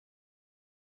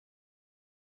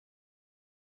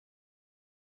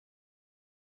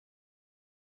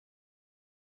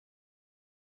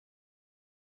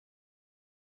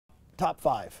top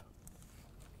 5.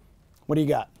 What do you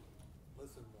got?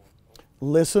 Listen more.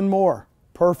 Listen more.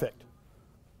 Perfect.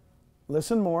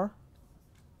 Listen more.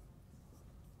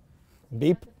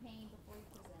 Be.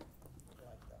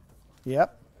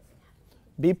 Yep.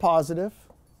 Be positive.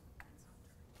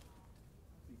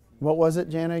 What was it,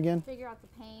 Jana, again? Figure out the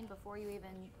pain before you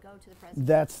even go to the present.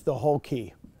 That's the whole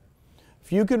key.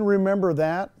 If you can remember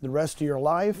that the rest of your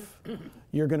life,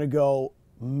 you're going to go,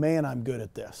 man, I'm good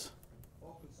at this.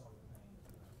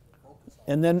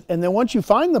 And then once you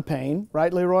find the pain,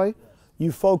 right, Leroy,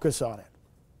 you focus on it.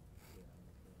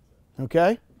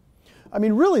 Okay? I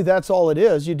mean, really, that's all it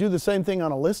is. You do the same thing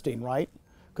on a listing, right?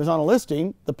 Because on a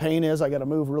listing, the pain is I got to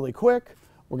move really quick.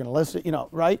 We're going to list it, you know,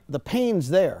 right? The pain's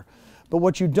there. But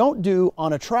what you don't do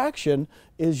on attraction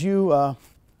is you, I'm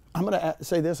going to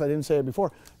say this, I didn't say it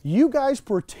before. You guys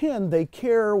pretend they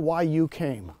care why you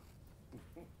came.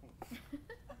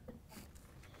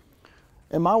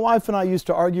 And my wife and I used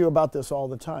to argue about this all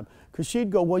the time. Because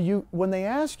she'd go, well, when they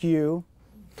ask you,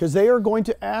 because they are going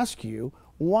to ask you,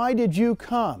 why did you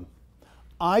come?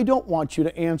 I don't want you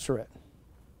to answer it.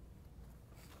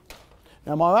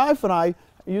 Now, my wife and I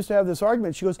used to have this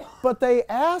argument. She goes, but they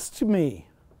asked me,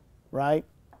 right?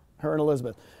 Her and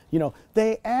Elizabeth. You know,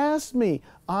 they asked me.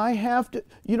 I have to,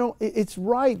 you know, it's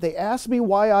right. They asked me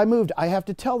why I moved. I have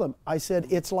to tell them. I said,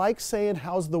 it's like saying,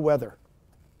 how's the weather?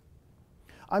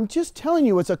 I'm just telling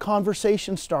you, it's a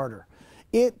conversation starter.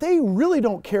 They really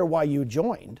don't care why you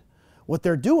joined. What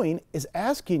they're doing is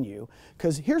asking you,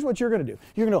 because here's what you're going to do.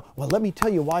 You're going to go, well, let me tell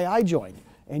you why I joined.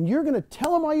 And you're going to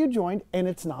tell them why you joined, and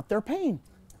it's not their pain.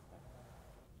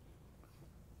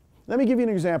 Let me give you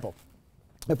an example.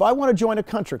 If I want to join a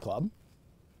country club,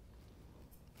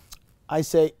 I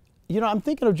say, you know, I'm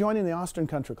thinking of joining the Austin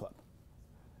Country Club.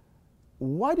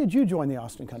 Why did you join the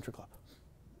Austin Country Club?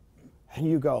 And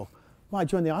you go, well, I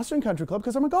joined the Austin Country Club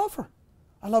because I'm a golfer.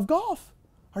 I love golf.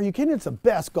 Are you kidding? It's the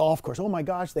best golf course. Oh my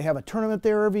gosh, they have a tournament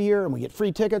there every year and we get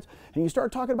free tickets. And you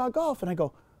start talking about golf and I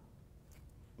go,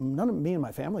 none of me and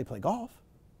my family play golf.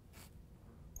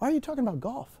 Why are you talking about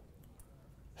golf?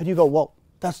 And you go, well,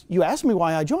 you asked me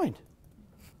why I joined.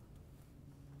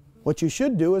 What you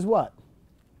should do is what?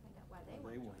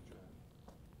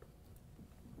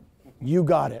 You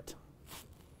got it.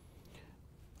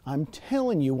 I'm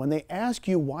telling you, when they ask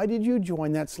you, why did you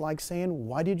join, that's like saying,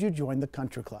 why did you join the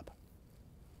country club?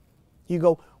 You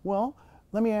go, well,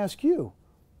 let me ask you,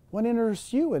 what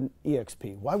interests you in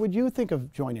eXp? Why would you think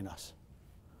of joining us?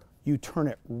 You turn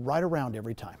it right around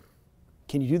every time.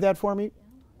 Can you do that for me?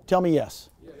 Yeah. Tell me yes.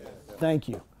 Yes. Thank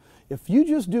you. If you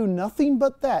just do nothing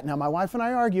but that, now my wife and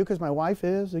I argue, because my wife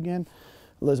is, again,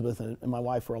 Elizabeth and my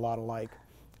wife are a lot alike.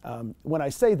 When I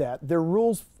say that, they're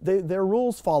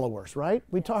rules followers, right?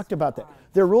 We talked about that.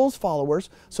 They're rules followers.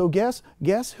 So guess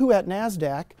who at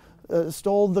NASDAQ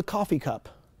stole the coffee cup?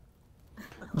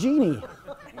 Jeannie.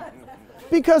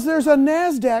 Because there's a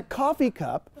NASDAQ coffee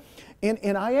cup.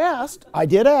 And I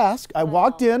did ask, I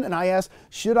walked in and I asked,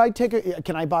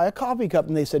 can I buy a coffee cup?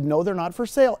 And they said, no, they're not for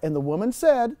sale. And the woman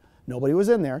said, nobody was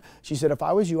in there, she said, if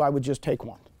I was you, I would just take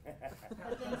one. Don't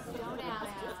ask,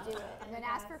 just do it. And then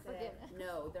ask for forgiveness.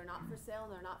 No, they're not for sale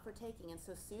and they're not for taking. And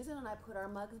so Susan and I put our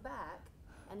mugs back,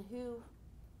 and who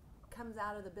comes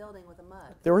out of the building with a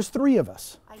mug? There was 3 of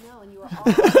us. I know, and you were all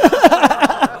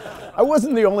I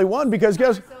wasn't the only one, because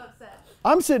guess, so upset.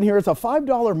 I'm sitting here, it's a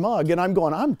 $5 mug, and I'm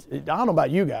going, I don't know about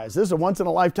you guys, this is a once in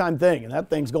a lifetime thing, and that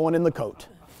thing's going in the coat,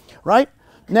 right?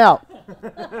 Now, Then he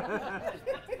left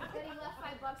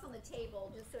 $5 on the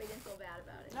table just so he didn't feel bad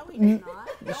about it. No, we did not.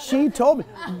 she told me,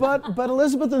 but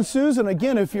Elizabeth and Susan,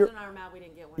 again, if you're, Susan and I were mad we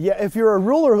didn't get one. yeah, if you're a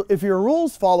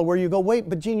rules follower, you go, wait,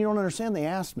 but Gene, you don't understand, they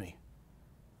asked me.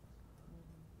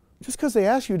 Just because they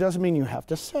ask you doesn't mean you have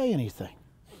to say anything.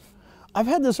 I've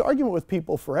had this argument with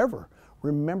people forever.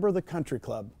 Remember the country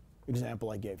club example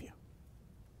I gave you.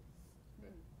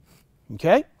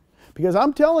 Okay? Because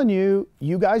I'm telling you,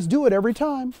 you guys do it every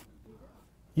time.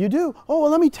 You do. Oh,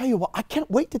 well, let me tell you what, I can't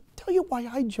wait to tell you why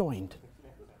I joined.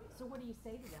 So what do you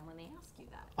say to them when they ask you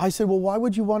that? I said, well, why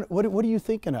would you want, what are you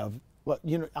thinking of? Well,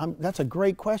 you know, that's a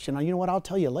great question. You know what, I'll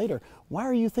tell you later. Why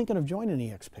are you thinking of joining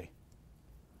eXp?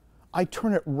 I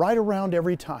turn it right around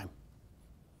every time.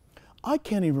 I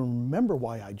can't even remember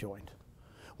why I joined.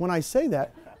 When I say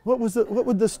that, what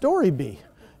would the story be?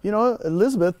 You know,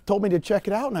 Elizabeth told me to check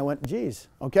it out, and I went, geez,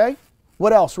 okay.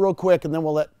 What else, real quick, and then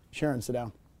we'll let Sharon sit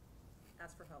down.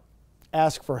 Ask for help.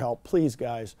 Ask for help, please,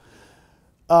 guys.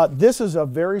 This is a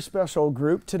very special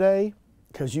group today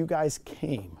because you guys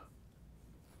came.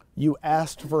 You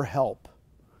asked for help.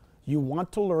 You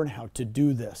want to learn how to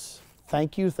do this.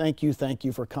 Thank you, thank you, thank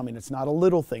you for coming. It's not a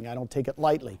little thing. I don't take it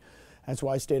lightly. That's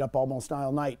why I stayed up almost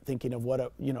all night thinking of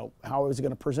how I was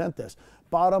going to present this.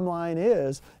 Bottom line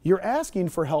is, you're asking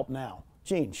for help now.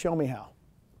 Gene, show me how.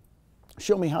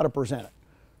 Show me how to present it,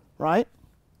 right?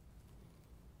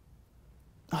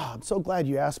 Oh, I'm so glad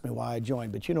you asked me why I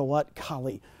joined, but you know what?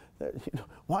 Golly,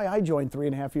 why I joined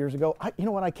 3.5 years ago, you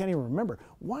know what? I can't even remember.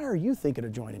 Why are you thinking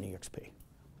of joining eXp?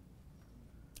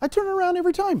 I turn it around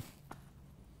every time.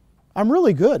 I'm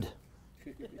really good.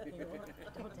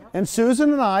 And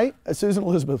Susan and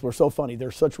Elizabeth were so funny. They're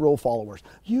such rule followers.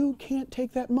 You can't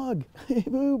take that mug.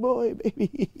 Boo boy,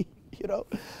 baby.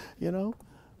 you know.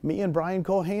 Me and Brian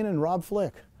Colhane and Rob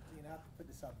Flick. You have to put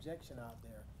this objection out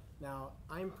there. Now,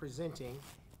 I'm presenting,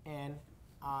 and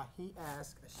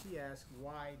she asked,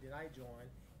 why did I join?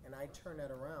 And I turn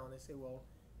that around and say, well,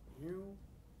 you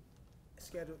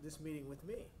scheduled this meeting with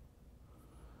me.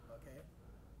 Okay?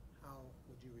 How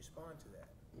would you respond to that?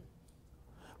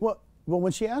 Well,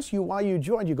 when she asks you why you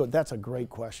joined, you go, that's a great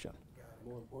question.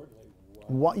 More importantly,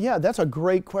 Why, yeah, that's a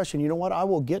great question. You know what? I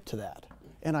will get to that.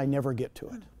 And I never get to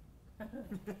it.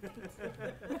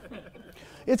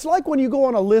 It's like when you go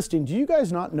on a listing. Do you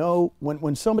guys not know when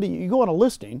you go on a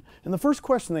listing and the first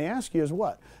question they ask you is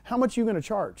what? How much are you going to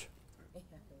charge?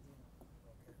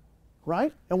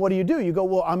 Right? And what do? You go,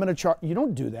 well, I'm going to charge. You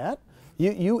don't do that.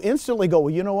 You instantly go,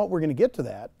 well, you know what? We're going to get to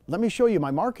that. Let me show you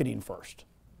my marketing first.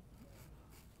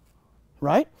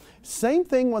 Right? Same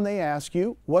thing when they ask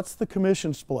you, what's the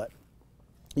commission split?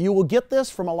 You will get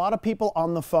this from a lot of people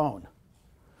on the phone.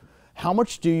 How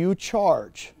much do you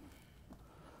charge?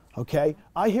 Okay,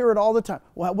 I hear it all the time.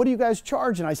 Well, what do you guys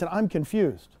charge? And I said, I'm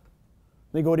confused.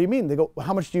 They go, what do you mean? They go, well,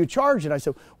 how much do you charge? And I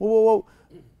said, whoa.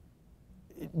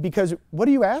 Because what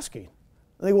are you asking?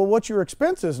 And they go, well, what's your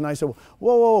expenses? And I said,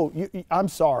 whoa, I'm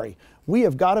sorry. We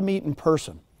have got to meet in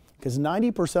person because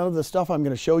 90% of the stuff I'm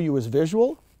going to show you is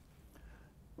visual.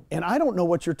 And I don't know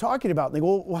what you're talking about. And they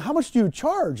go, well, how much do you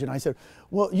charge? And I said,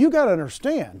 well, you got to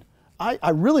understand, I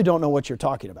really don't know what you're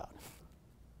talking about.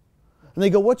 And they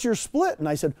go, what's your split? And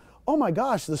I said, oh my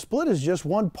gosh, the split is just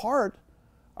one part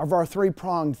of our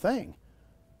three-pronged thing.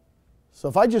 So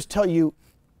if I just tell you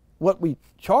what we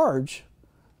charge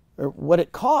or what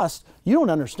it costs, you don't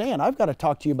understand. I've got to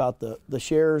talk to you about the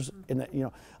shares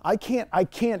and I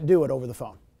can't do it over the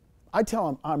phone. I tell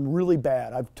them I'm really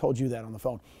bad. I've told you that on the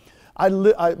phone.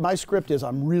 My script is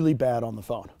I'm really bad on the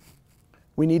phone.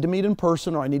 We need to meet in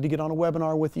person, or I need to get on a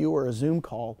webinar with you or a Zoom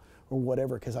call or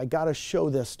whatever, because I got to show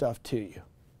this stuff to you.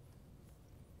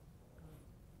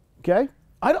 Okay?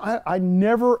 I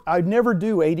never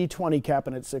do 80-20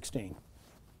 capping at 16.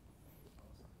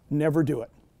 Never do it.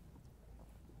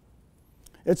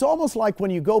 It's almost like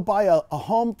when you go buy a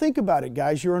home. Think about it,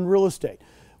 guys. You're in real estate.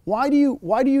 Why do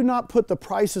you not put the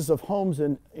prices of homes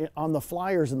on the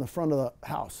flyers in the front of the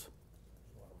house?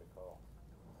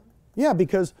 Yeah,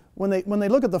 because when they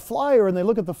look at the flyer and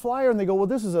they go, well,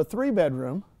 this is a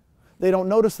 3-bedroom. They don't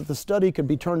notice that the study could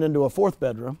be turned into a 4th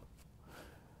bedroom.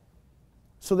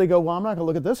 So they go, well, I'm not going to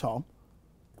look at this home.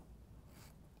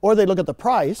 Or they look at the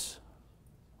price,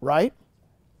 right?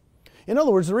 In other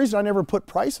words, the reason I never put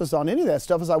prices on any of that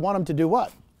stuff is I want them to do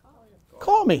what?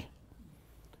 Call me.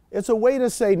 It's a way to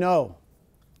say no.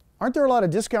 Aren't there a lot of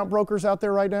discount brokers out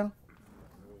there right now?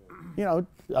 You know,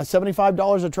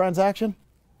 $75 a transaction,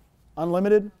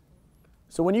 unlimited.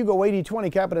 So when you go 80-20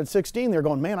 cap it at 16, they're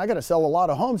going, man, I got to sell a lot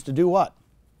of homes to do what?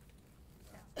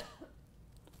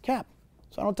 Cap.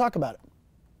 So I don't talk about it.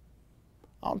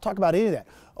 I don't talk about any of that.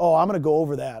 Oh, I'm going to go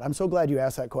over that. I'm so glad you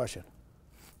asked that question.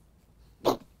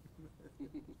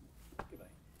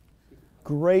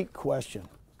 Great question.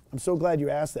 I'm so glad you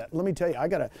asked that. Let me tell you,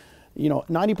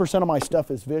 90% of my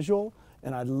stuff is visual,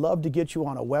 and I'd love to get you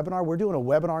on a webinar. We're doing a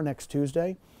webinar next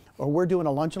Tuesday, or we're doing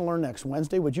a lunch and learn next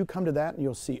Wednesday. Would you come to that, and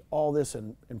you'll see all this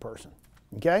in person,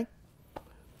 okay?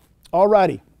 All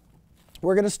righty.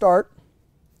 We're going to start.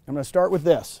 I'm going to start with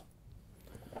this.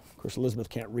 Of course, Elizabeth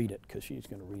can't read it because she's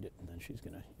going to read it, and then she's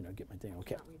going to get my thing.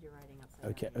 Okay. Read your writing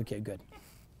upside down. Okay, good.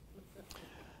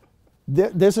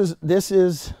 This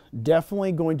is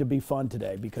definitely going to be fun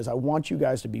today because I want you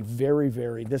guys to be very,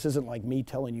 very, this isn't like me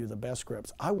telling you the best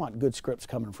scripts. I want good scripts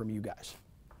coming from you guys,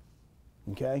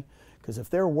 okay? Because if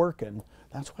they're working,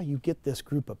 that's why you get this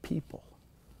group of people.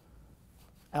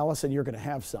 Allison, you're going to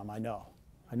have some, I know.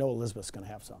 I know Elizabeth's going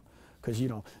to have some. Because,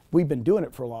 we've been doing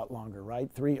it for a lot longer,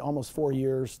 right? Almost 4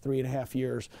 years, 3.5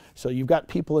 years. So you've got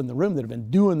people in the room that have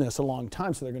been doing this a long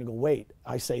time, so they're going to go, wait,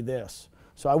 I say this.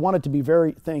 So I want it to be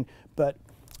very thing. But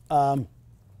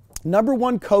number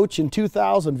one coach in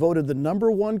 2000 voted the number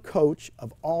one coach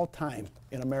of all time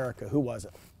in America. Who was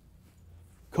it?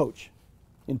 Coach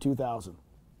in 2000.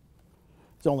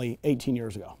 It's only 18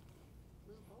 years ago.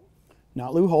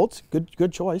 Not Lou Holtz.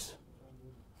 Good choice.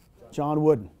 John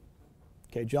Wooden.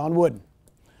 Okay, John Wooden.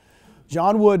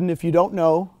 John Wooden, if you don't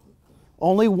know,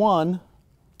 only won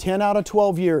 10 out of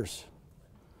 12 years.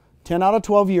 10 out of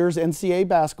 12 years NCAA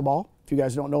basketball, if you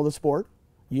guys don't know the sport,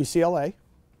 UCLA.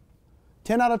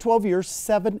 10 out of 12 years,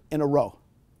 7 in a row.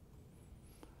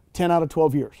 10 out of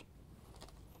 12 years.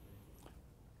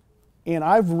 And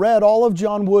I've read all of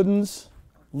John Wooden's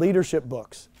leadership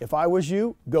books. If I was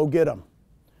you, go get them.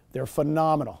 They're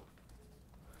phenomenal.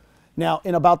 Now,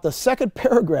 in about the second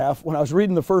paragraph, when I was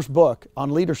reading the first book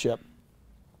on leadership,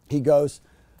 he goes,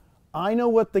 I know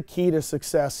what the key to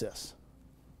success is.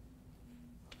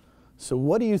 So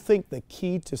what do you think the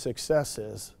key to success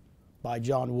is by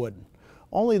John Wooden?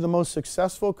 Only the most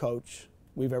successful coach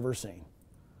we've ever seen.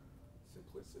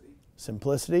 Simplicity.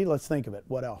 Simplicity, let's think of it.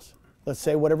 What else? Let's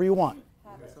say whatever you want.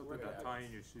 Something about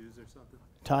tying your shoes or something.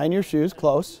 Tying your shoes,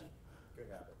 close. Good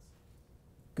habits.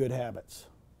 Good habits.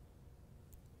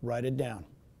 Write it down.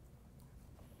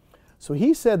 So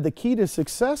he said the key to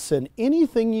success in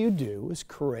anything you do is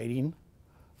creating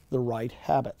the right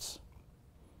habits.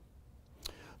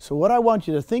 So what I want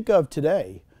you to think of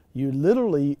today, you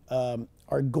literally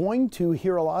are going to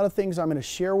hear a lot of things. I'm going to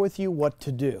share with you what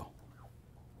to do.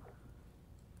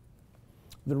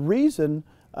 The reason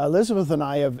Elizabeth and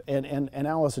I have, and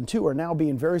Allison too, are now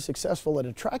being very successful at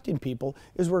attracting people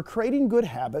is we're creating good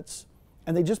habits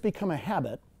and they just become a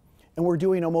habit and we're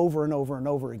doing them over and over and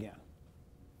over again.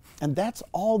 And that's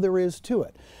all there is to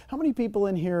it. How many people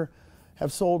in here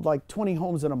have sold like 20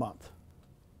 homes in a month?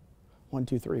 1,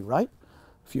 2, 3, right?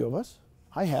 A few of us.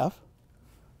 I have,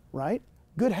 right?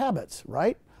 Good habits,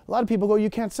 right? A lot of people go, you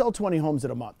can't sell 20 homes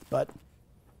in a month, but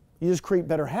you just create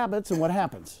better habits and what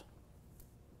happens?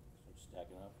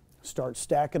 Start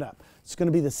stacking up. It's going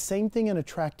to be the same thing in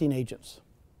attracting agents.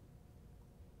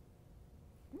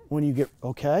 When you get,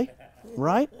 okay,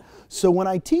 right? So when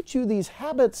I teach you these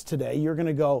habits today, you're going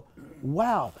to go,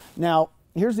 wow. Now,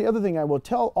 here's the other thing I will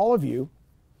tell all of you.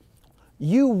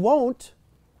 You won't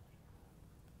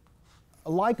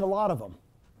like a lot of them.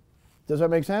 Does that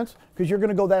make sense? Because you're going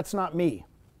to go, that's not me.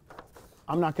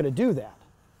 I'm not going to do that.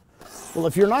 Well,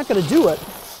 if you're not going to do it,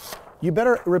 you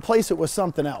better replace it with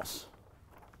something else.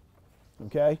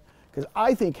 Okay? Because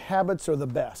I think habits are the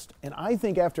best. And I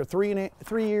think after 3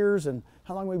 years, and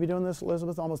how long have we been doing this,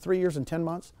 Elizabeth? Almost 3 years and 10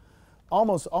 months?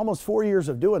 Almost 4 years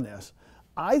of doing this.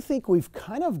 I think we've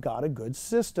kind of got a good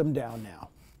system down now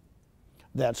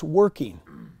that's working.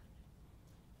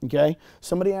 Okay?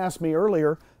 Somebody asked me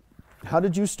earlier, how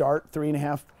did you start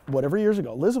 3.5, whatever years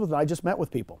ago? Elizabeth and I just met with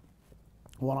people,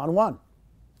 one-on-one.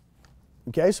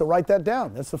 Okay, so write that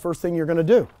down. That's the first thing you're going to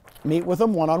do. Meet with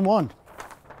them one-on-one.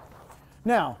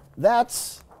 Now,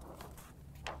 that's,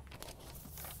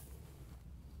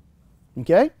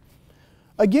 okay?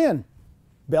 Again,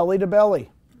 belly to belly.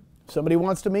 If somebody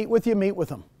wants to meet with you, meet with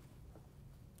them.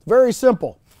 Very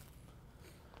simple.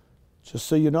 Just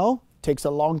so you know, takes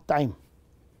a long time.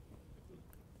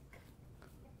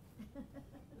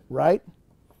 Right?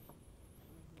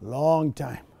 Long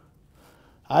time.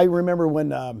 I remember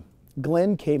when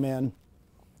Glenn came in,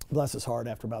 bless his heart,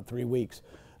 after about 3 weeks.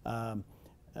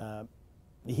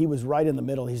 He was right in the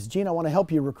middle. He said, Gene, I want to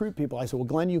help you recruit people. I said, well,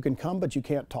 Glenn, you can come, but you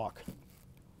can't talk.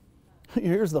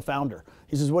 Here's the founder.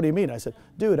 He says, what do you mean? I said,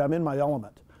 dude, I'm in my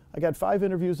element. I got 5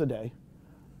 interviews a day,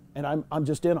 and I'm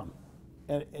just in them.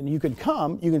 And you can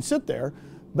come, you can sit there,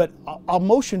 but I'll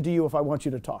motion to you if I want you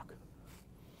to talk.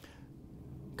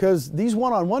 Because these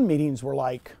one-on-one meetings were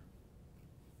like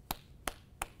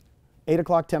 8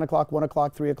 o'clock, 10 o'clock, 1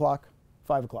 o'clock, 3 o'clock,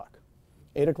 5 o'clock.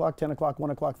 8 o'clock, 10 o'clock, 1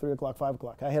 o'clock, 3 o'clock, 5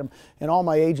 o'clock. I had them, and all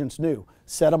my agents knew.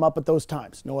 Set them up at those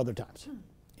times, no other times.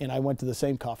 And I went to the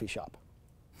same coffee shop.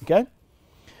 Okay?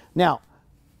 Now,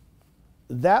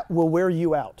 that will wear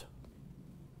you out.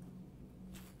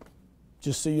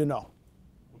 Just so you know.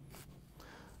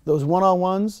 Those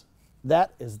one-on-ones,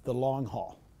 that is the long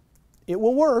haul. It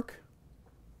will work,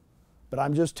 but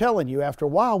I'm just telling you, after a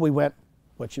while we went,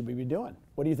 what should we be doing?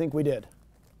 What do you think we did?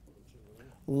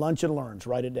 Lunch and learns.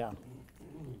 Write it down.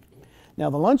 Now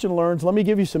the lunch and learns, let me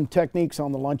give you some techniques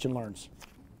on the lunch and learns.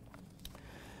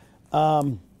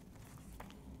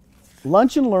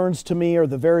 Lunch and learns to me are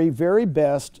the very, very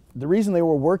best. The reason they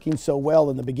were working so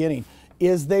well in the beginning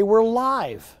is they were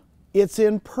live. It's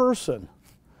in person.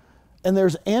 And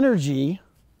there's energy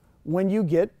when you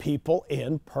get people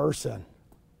in person.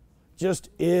 Just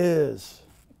is.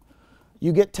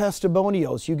 You get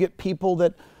testimonials. You get people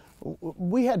that,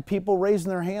 we had people raising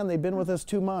their hand. They've been with us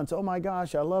 2 months. Oh my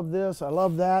gosh, I love this, I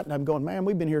love that. And I'm going, man,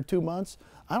 we've been here 2 months.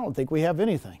 I don't think we have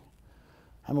anything.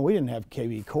 I mean, we didn't have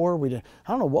KV Core. I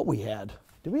don't know what we had.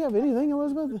 Did we have anything,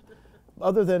 Elizabeth?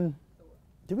 other than,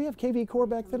 did we have KV Core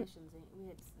back then? Commissions, we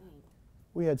had Sync.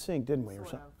 We had Sync, didn't we, or Sort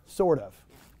something? of. Sort of,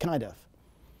 kind of.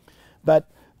 But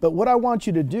what I want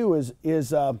you to do is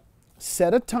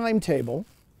set a timetable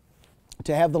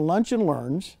to have the lunch and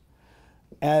learns.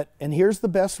 And here's the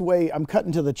best way, I'm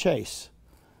cutting to the chase.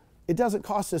 It doesn't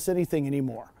cost us anything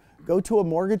anymore. Go to a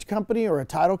mortgage company or a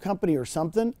title company or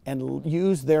something and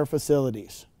use their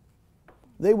facilities.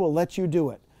 They will let you do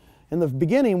it. In the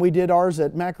beginning, we did ours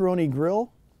at Macaroni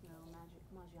Grill.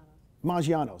 No,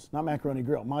 Maggiano's, not Macaroni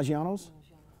Grill. Maggiano's?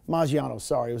 Maggiano's,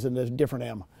 sorry, it was in a different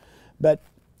M. But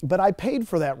I paid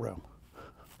for that room.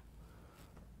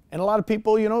 And a lot of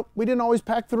people, you know, we didn't always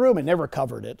pack the room. It never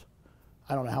covered it.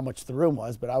 I don't know how much the room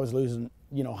was, but I was losing,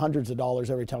 you know, hundreds of dollars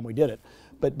every time we did it.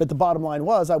 But the bottom line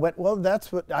was, I went, well, that's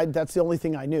the only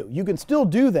thing I knew. You can still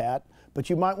do that, but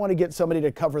you might want to get somebody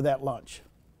to cover that lunch.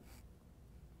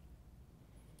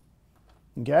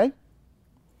 Okay?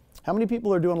 How many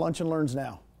people are doing lunch and learns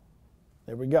now?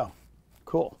 There we go.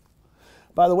 Cool.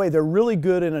 By the way, they're really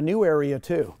good in a new area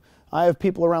too. I have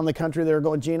people around the country that are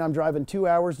going, Gene, I'm driving 2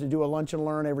 hours to do a lunch and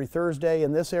learn every Thursday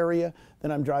in this area.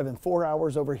 Then I'm driving 4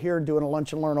 hours over here and doing a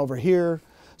lunch and learn over here.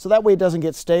 So that way it doesn't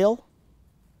get stale.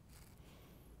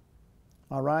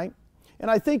 All right? And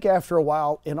I think after a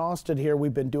while, in Austin here,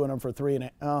 we've been doing them for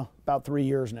about 3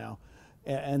 years now.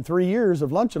 And 3 years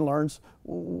of lunch and learns,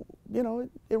 you know,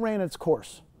 it ran its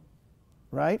course,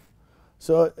 right?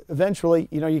 So eventually,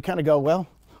 you know, you kind of go, well,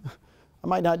 I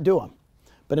might not do them.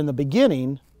 But in the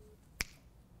beginning,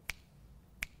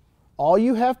 all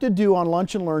you have to do on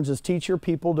lunch and learns is teach your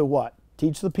people to what?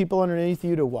 Teach the people underneath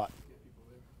you to what?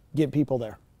 Get people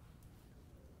there.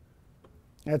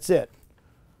 That's it.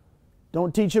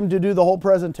 Don't teach them to do the whole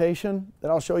presentation that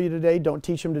I'll show you today. Don't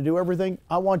teach them to do everything.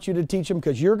 I want you to teach them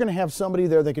because you're going to have somebody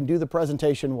there that can do the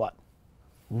presentation what?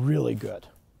 Really good.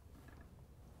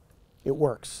 It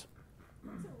works.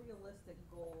 What's a realistic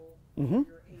goal Mhm.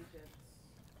 for your agents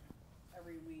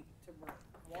every week to bring?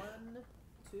 1,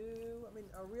 2, I mean,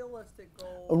 a realistic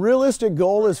goal. A realistic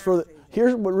goal is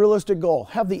here's what realistic goal,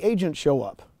 have the agent show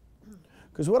up.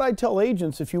 Because what I tell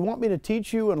agents, if you want me to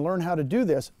teach you and learn how to do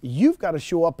this, you've got to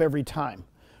show up every time,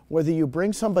 whether you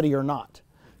bring somebody or not,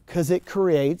 because it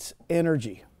creates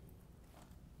energy.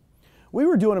 We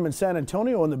were doing them in San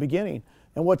Antonio in the beginning,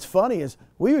 and what's funny is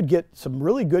we would get some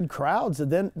really good crowds,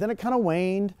 and then it kind of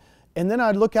waned, and then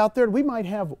I'd look out there, and we might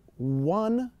have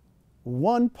one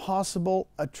possible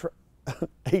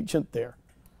agent there.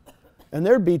 And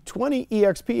there'd be 20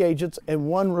 eXp agents and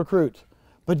 1 recruit.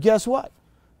 But guess what?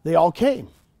 They all came.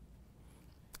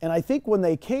 And I think when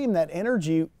they came, that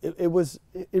energy, it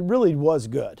really was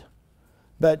good.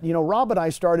 But, you know, Rob and I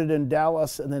started in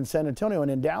Dallas and then San Antonio. And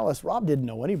in Dallas, Rob didn't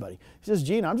know anybody. He says,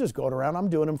 Gene, I'm just going around. I'm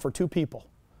doing them for 2 people.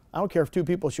 I don't care if 2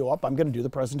 people show up. I'm going to do the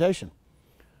presentation.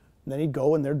 And then he'd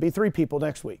go and there'd be 3 people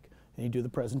next week. And he'd do the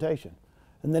presentation.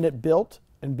 And then it built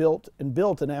and built and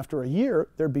built. And after a year,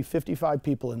 there'd be 55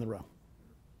 people in the room.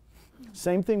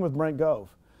 Same thing with Brent Gove.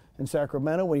 In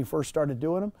Sacramento, when he first started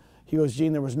doing them, he goes,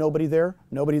 Gene, there was nobody there,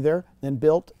 then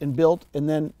built,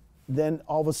 and then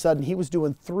all of a sudden he was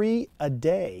doing 3 a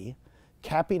day,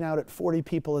 capping out at 40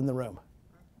 people in the room.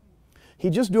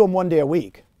 He'd just do them 1 day a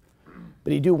week,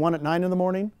 but he'd do 1 at 9 in the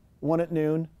morning, 1 at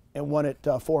noon, and 1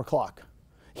 at 4 o'clock.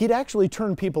 He'd actually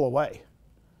turn people away.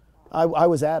 I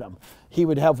was at him. He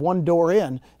would have 1 door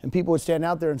in, and people would stand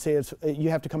out there and say,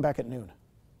 you have to come back at noon.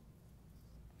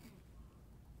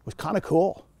 It was kind of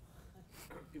cool.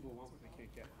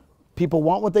 People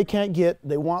want what they can't get.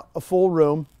 They want a full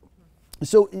room.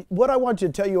 So what I want you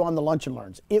to tell you on the lunch and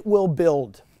learns, it will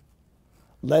build.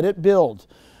 Let it build.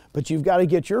 But you've got to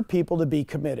get your people to be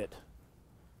committed.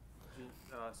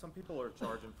 Some people are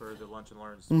charging for the lunch and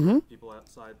learns, people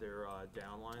outside their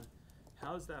downline.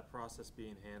 How is that process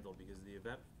being handled? Because the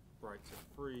event rights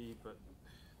are free, but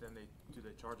then do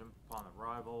they charge them upon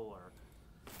arrival? Or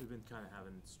we've been kind of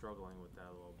struggling with that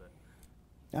a little bit.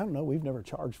 I don't know. We've never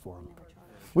charged for them.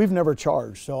 We've never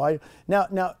charged. So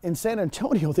now in San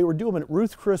Antonio, they were doing them at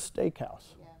Ruth Chris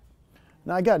Steakhouse. Yeah.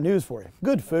 Now I got news for you.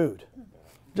 Good food.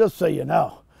 Just so you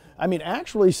know. I mean,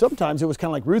 actually, sometimes it was kind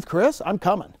of like, Ruth Chris, I'm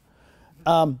coming.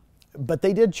 But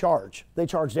they did charge. They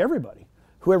charged everybody.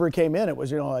 Whoever came in, it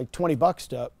was, you know, like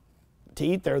 $20 to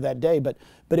eat there that day. But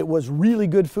it was really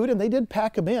good food, and they did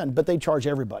pack them in, but they charge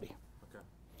everybody. Okay.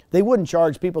 They wouldn't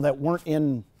charge people that weren't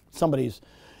in somebody's.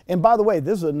 And by the way,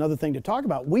 this is another thing to talk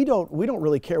about. We don't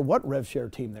really care what rev share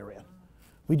team they're in.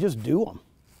 We just do them.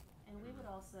 And we would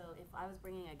also, if I was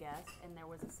bringing a guest and there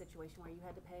was a situation where you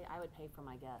had to pay, I would pay for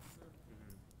my guest.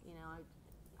 You know,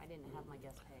 I didn't have my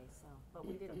guest pay, so, but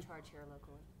we didn't charge here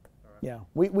locally. Yeah,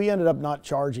 we ended up not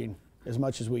charging as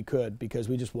much as we could because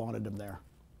we just wanted them there.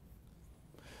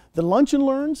 The Lunch and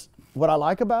Learns, what I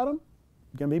like about them,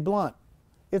 I'm going to be blunt,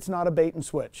 it's not a bait and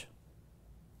switch.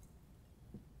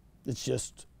 It's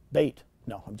just bait.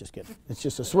 No, I'm just kidding. It's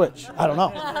just a switch. I don't know.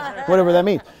 Whatever that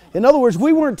means. In other words,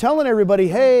 we weren't telling everybody,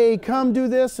 hey, come do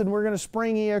this and we're going to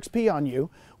spring eXp on you.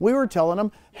 We were telling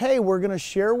them, hey, we're going to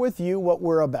share with you what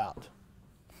we're about.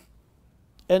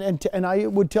 And I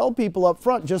would tell people up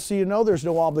front, just so you know, there's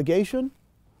no obligation.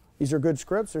 These are good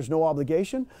scripts. There's no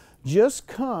obligation. Just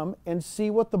come and see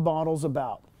what the model's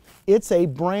about. It's a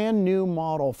brand new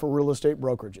model for real estate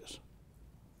brokerages.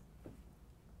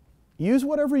 Use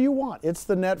whatever you want. It's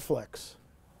the Netflix.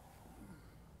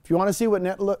 If you want to see what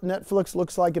Netflix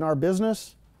looks like in our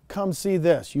business, come see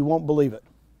this. You won't believe it.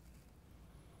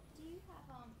 Do you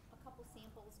have a couple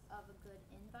samples of a good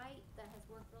invite that has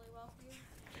worked really well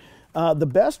for you? The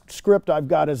best script I've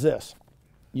got is this.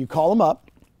 You call them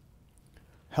up.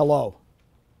 Hello.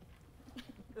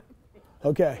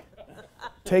 Okay.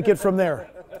 Take it from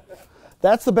there.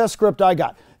 That's the best script I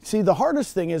got. See, the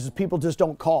hardest thing is people just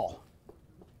don't call.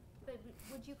 But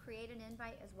would you create an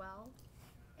invite as well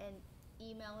and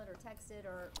email it or text it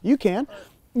or? You can.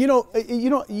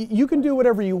 You can do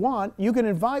whatever you want. You can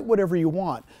invite whatever you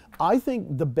want. I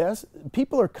think the best,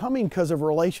 people are coming because of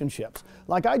relationships.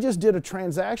 Like I just did a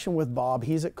transaction with Bob.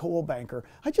 He's at Coldwell Banker.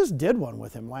 I just did one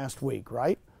with him last week,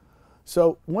 right?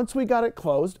 So once we got it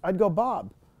closed, I'd go,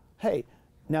 Bob, hey,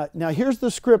 now here's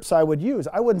the scripts I would use.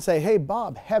 I wouldn't say, hey,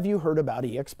 Bob, have you heard about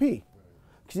eXp?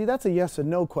 See, that's a yes and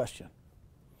no question.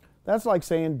 That's like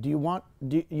saying, you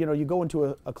go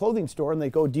into a clothing store and they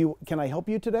go, can I help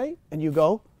you today? And you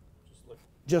go,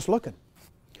 just looking.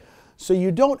 So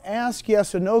you don't ask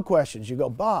yes and no questions. You go,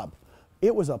 Bob,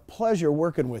 it was a pleasure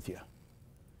working with you.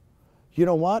 You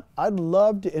know what? I'd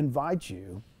love to invite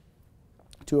you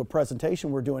to a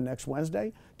presentation we're doing next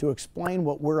Wednesday to explain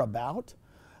what we're about.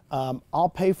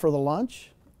 I'll pay for the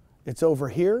lunch. It's over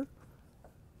here.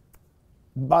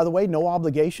 By the way, no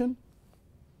obligation.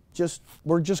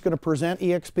 We're just going to present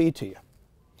eXp to you.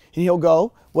 And he'll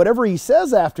go, whatever he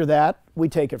says after that, we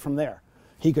take it from there.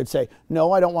 He could say,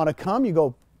 no, I don't want to come. You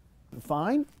go,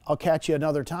 fine, I'll catch you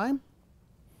another time.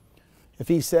 If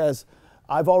he says,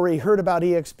 I've already heard about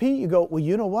eXp, you go, well,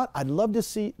 you know what? I'd love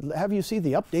to have you see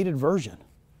the updated version.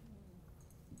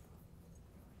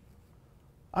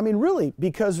 I mean, really,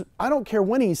 because I don't care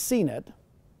when he's seen it,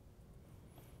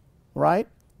 right?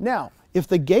 Now, if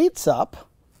the gate's up,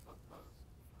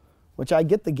 which I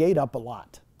get the gate up a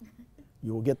lot,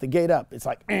 you will get the gate up. It's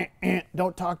like,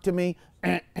 don't talk to me,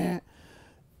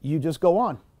 You just go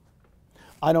on.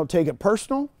 I don't take it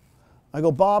personal. I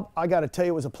go, Bob, I got to tell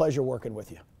you, it was a pleasure working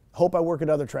with you. Hope I work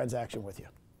another transaction with you.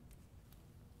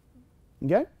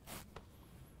 Okay?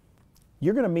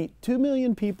 You're going to meet 2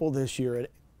 million people this year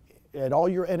at all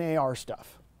your NAR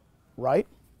stuff, right?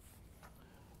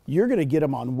 You're going to get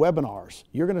them on webinars.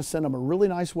 You're going to send them a really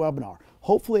nice webinar.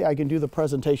 Hopefully I can do the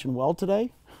presentation well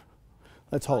today.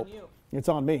 Let's hope. It's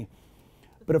on me.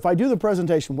 But if I do the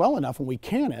presentation well enough and we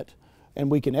can it and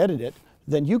we can edit it,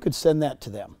 then you could send that to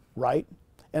them, right?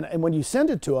 And when you send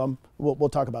it to them, we'll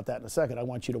talk about that in a second. I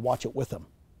want you to watch it with them.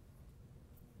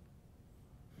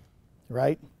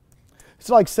 Right? It's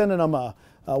like sending them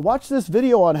watch this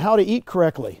video on how to eat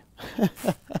correctly.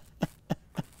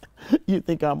 You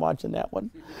think I'm watching that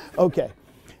one? Okay.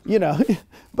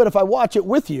 But if I watch it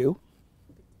with you,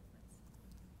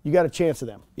 you got a chance of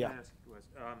them. Yeah. Can I ask you a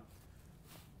question?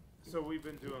 So we've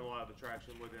been doing a lot of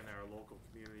attraction within our local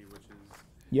community, which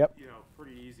is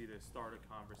pretty easy to start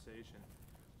a conversation.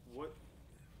 What,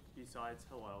 besides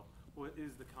hello, what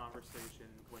is the conversation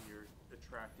when you're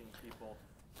attracting people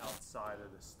outside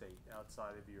of the state,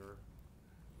 outside of your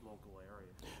local area?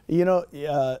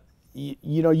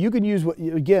 You can use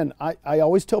again, I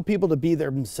always tell people to be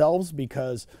themselves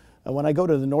because when I go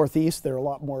to the Northeast, they're a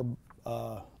lot more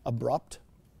abrupt.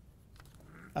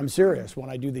 I'm serious when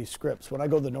I do these scripts. When I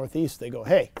go to the Northeast, they go,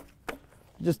 hey,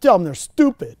 just tell them they're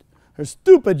stupid. They're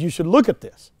stupid, you should look at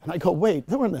this. And I go, wait,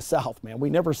 we're in the South, man. We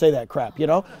never say that crap,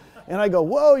 And I go,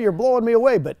 whoa, you're blowing me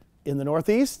away. But in the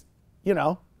Northeast,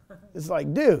 it's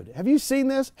like, dude, have you seen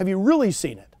this? Have you really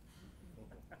seen it?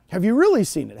 Have you really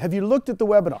seen it? Have you looked at the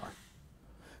webinar?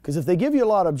 Because if they give you a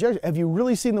lot of objections, have you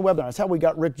really seen the webinar? That's how we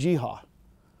got Rick Jihad.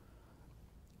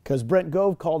 Because Brent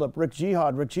Gove called up Rick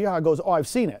Jihad. Rick Jihad goes, oh, I've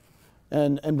seen it.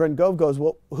 And Brent Gove goes,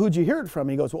 well, who'd you hear it from?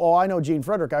 He goes, well, I know Gene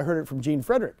Frederick. I heard it from Gene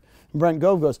Frederick. And Brent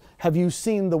Gove goes, have you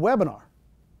seen the webinar?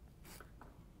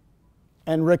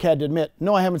 And Rick had to admit,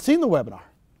 no, I haven't seen the webinar.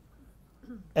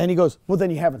 And he goes, well,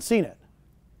 then you haven't seen it.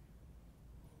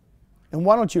 And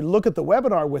why don't you look at the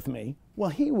webinar with me?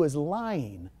 Well, he was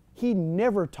lying. He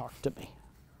never talked to me.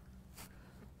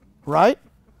 Right?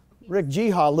 Rick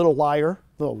Jiha, little liar,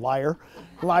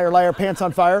 liar, pants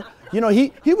on fire. You know,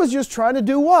 he was just trying to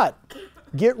do what?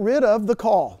 Get rid of the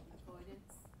call.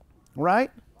 Right?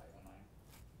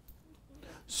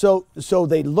 So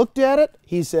they looked at it.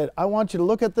 He said, I want you to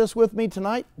look at this with me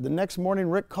tonight. The next morning,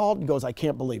 Rick called and goes, I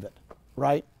can't believe it.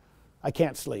 Right? I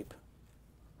can't sleep.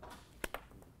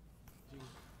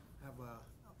 Have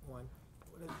one.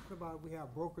 What about we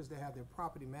have brokers that have their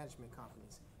property management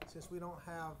companies? Since we don't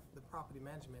have the property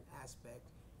management aspect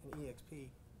in eXp,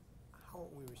 how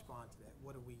would we respond to that?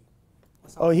 What do we?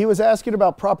 Oh, he was asking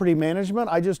about property management.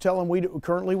 I just tell him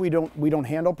currently we don't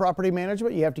handle property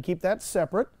management. You have to keep that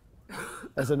separate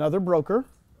as another broker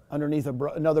underneath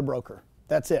another broker.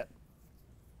 That's it.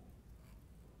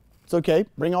 It's okay.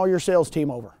 Bring all your sales team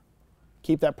over.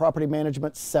 Keep that property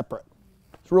management separate.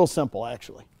 It's real simple,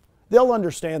 actually. They'll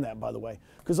understand that, by the way,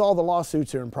 because all the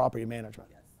lawsuits are in property management.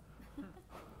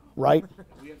 Right?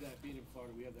 We have that, being in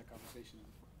Florida, we have that conversation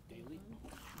daily.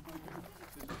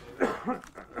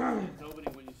 Nobody,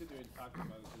 when you sit there and talk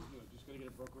about it, says, just gonna get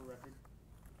a broker record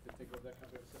to take over that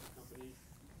company, a separate company,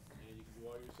 and you can do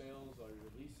all your sales, all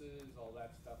your leases, all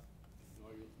that stuff,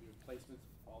 all your placements,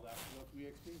 all that stuff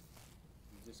through eXp.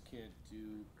 You just can't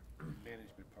do the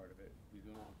management part of it. We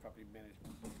don't have a property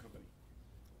management company.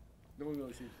 No one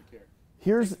really seems to care.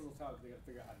 Here's Takes a little time, they gotta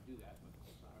figure out how to do that.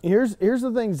 Here's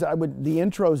the things the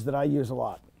intros that I use a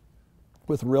lot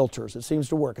with realtors. It seems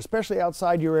to work, especially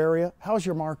outside your area. How's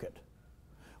your market?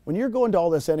 When you're going to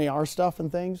all this NAR stuff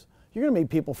and things, you're going to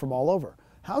meet people from all over.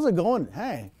 How's it going?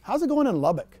 Hey, how's it going in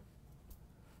Lubbock?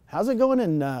 How's it going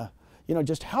in,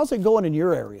 just how's it going in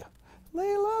your area?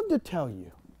 They love to tell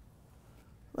you.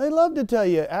 They love to tell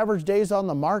you average days on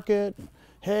the market.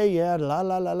 Hey, yeah, la,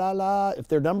 la, la, la, la. If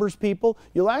they're numbers people,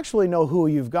 you'll actually know who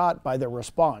you've got by their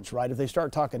response, right? If they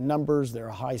start talking numbers, they're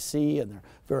a high C and they're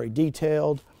very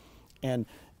detailed. And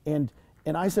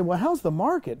I said, well, how's the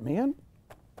market, man?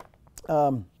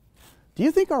 Do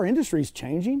you think our industry's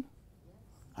changing?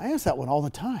 I ask that one all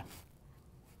the time.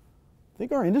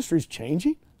 Think our industry's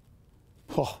changing?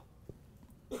 Oh.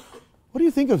 What do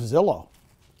you think of Zillow?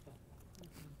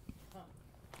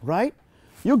 Right?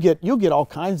 You'll get all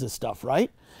kinds of stuff,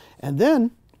 right? And then,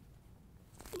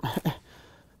 I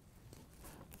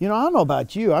don't know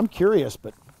about you. I'm curious,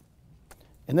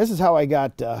 and this is how I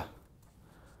got the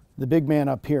big man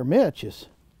up here, Mitch, is,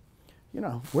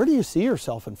 where do you see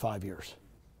yourself in 5 years?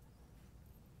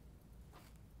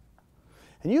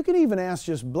 And you can even ask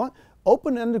just blunt,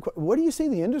 open-ended, what do you see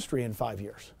the industry in 5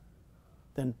 years?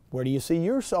 Then where do you see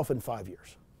yourself in 5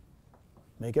 years?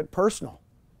 Make it personal.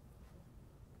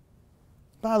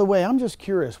 By the way, I'm just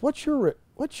curious, what's your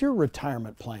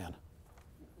retirement plan?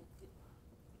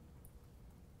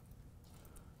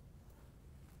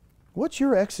 What's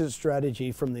your exit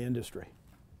strategy from the industry?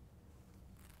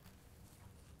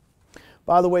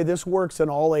 By the way, this works in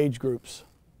all age groups.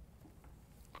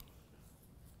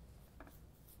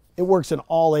 It works in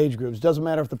all age groups. Doesn't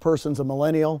matter if the person's a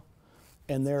millennial,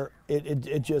 and it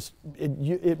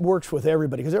works with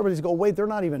everybody, because everybody's going, wait, they're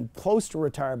not even close to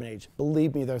retirement age.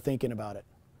 Believe me, they're thinking about it.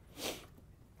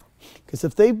 Because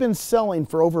if they've been selling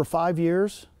for over 5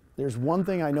 years, there's one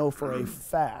thing I know for a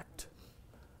fact.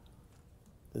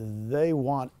 They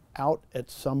want out at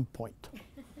some point.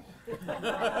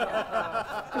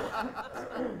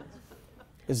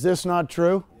 Is this not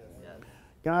true? Yes.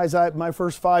 Guys, my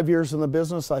first 5 years in the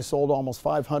business, I sold almost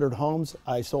 500 homes.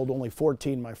 I sold only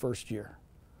 14 my first year.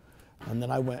 And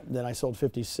then I sold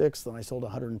 56, then I sold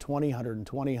 120,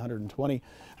 120, 120. I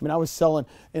mean, I was selling,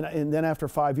 and then after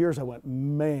 5 years, I went,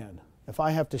 man, if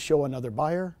I have to show another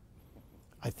buyer,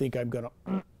 I think I'm going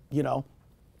to,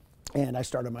 and I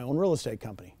started my own real estate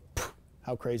company.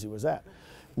 How crazy was that?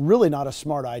 Really not a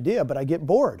smart idea, but I get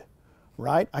bored,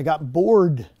 right? I got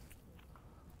bored.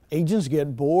 Agents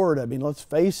get bored. I mean, let's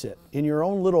face it. In your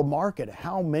own little market,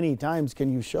 how many times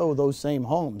can you show those same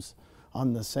homes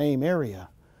on the same area?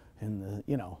 And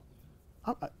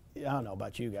I don't know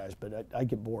about you guys, but I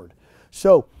get bored.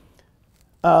 So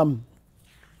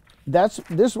this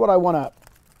is what I want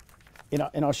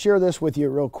to, and I'll share this with you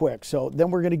real quick. So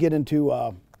then we're going to get into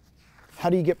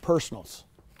how do you get personals?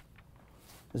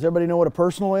 Does everybody know what a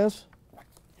personal is?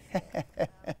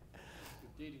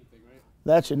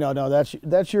 That's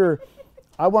your.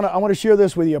 I want to share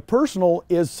this with you. A personal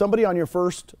is somebody on your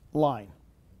first line,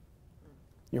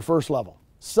 your first level.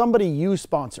 Somebody you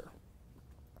sponsor.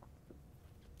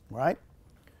 Right?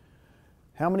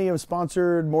 How many have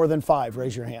sponsored more than 5?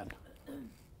 Raise your hand.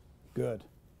 Good.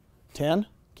 10?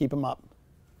 Keep them up.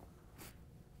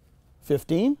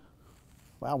 15?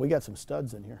 Wow, we got some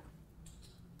studs in here.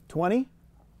 20?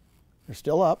 They're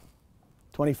still up.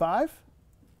 25?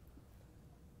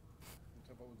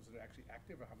 So, but was it actually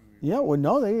active, or how many? Yeah, well,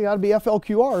 no, they got to be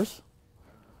FLQRs.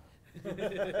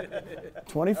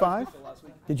 25?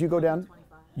 Did you go down?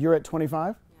 25. You're at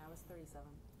 25? Yeah, I was 37.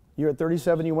 You're at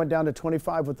 37. You went down to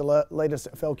 25 with the latest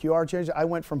FLQR change. I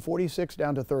went from 46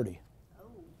 down to 30. Oh.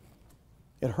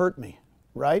 It hurt me,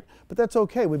 right? But that's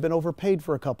okay. We've been overpaid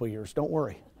for a couple years. Don't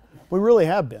worry. We really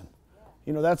have been.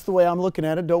 You know, that's the way I'm looking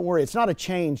at it. Don't worry. It's not a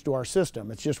change to our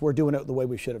system. It's just we're doing it the way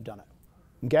we should have done it.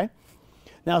 Okay?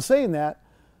 Now, saying that,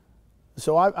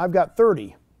 so I've got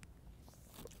 30.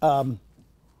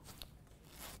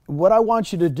 What I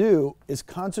want you to do is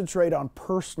concentrate on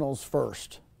personals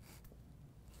first.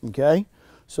 Okay?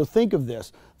 So think of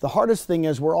this. The hardest thing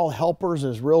is we're all helpers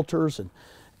as realtors,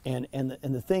 and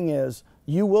the thing is,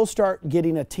 you will start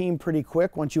getting a team pretty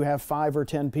quick once you have 5 or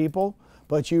 10 people,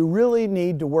 but you really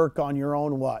need to work on your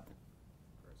own what?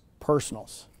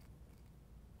 Personals.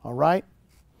 All right?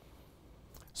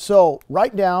 So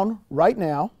write down right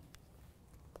now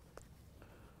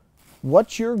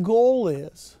what your goal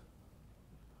is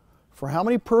for how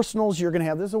many personals you're going to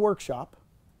have. This is a workshop.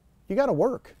 You got to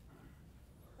work.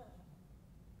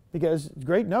 Because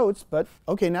great notes, but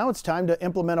okay, now it's time to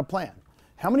implement a plan.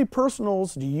 How many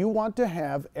personals do you want to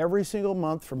have every single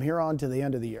month from here on to the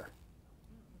end of the year?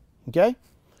 Okay?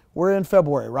 We're in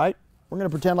February, right? We're going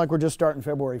to pretend like we're just starting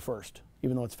February 1st,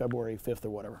 even though it's February 5th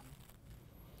or whatever.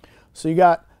 So you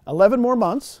got 11 more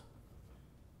months,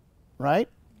 right?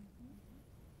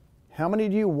 How many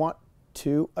do you want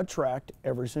to attract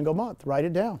every single month? Write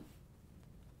it down.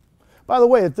 By the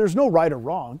way, there's no right or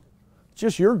wrong. It's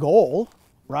just your goal,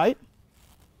 right?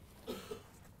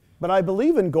 But I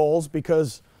believe in goals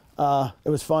because it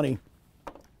was funny.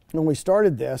 When we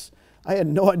started this, I had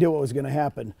no idea what was going to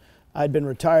happen. I'd been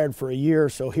retired for a year,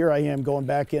 so here I am going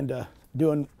back into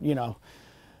doing, you know.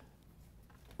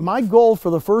 My goal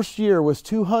for the first year was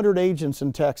 200 agents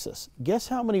in Texas. Guess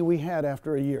how many we had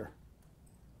after a year?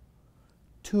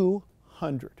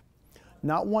 200.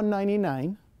 Not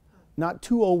 199, not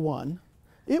 201.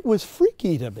 It was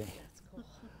freaky to me.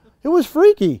 It was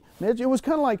freaky. It was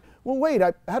kind of like, well, wait,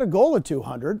 I had a goal of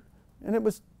 200, and it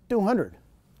was 200.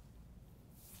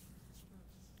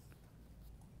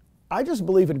 I just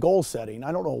believe in goal setting.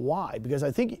 I don't know why, because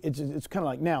I think it's kind of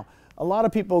like, now, a lot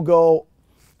of people go,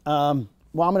 well,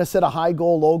 I'm going to set a high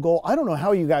goal, low goal. I don't know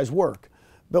how you guys work,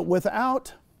 but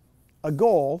without a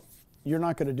goal, you're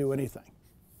not going to do anything.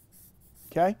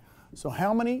 Okay? So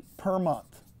how many per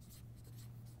month?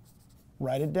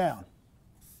 Write it down.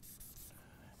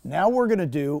 Now we're going to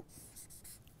do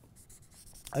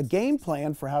a game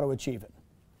plan for how to achieve it.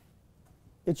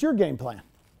 It's your game plan.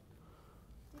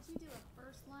 Did you do a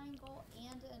first line goal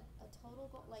and a total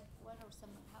goal? Like what are some,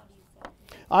 how do you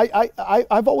set?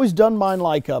 I've always done mine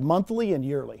like monthly and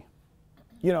yearly.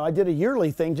 You know, I did a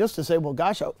yearly thing just to say, well,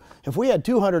 gosh, if we had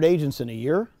 200 agents in a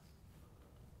year,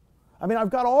 I mean,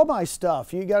 I've got all my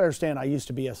stuff. You got to understand, I used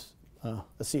to be a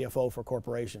CFO for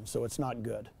corporations, so it's not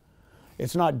good.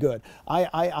 It's not good.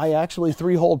 I actually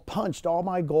 3-hole punched all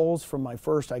my goals from my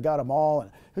first. I got them all. And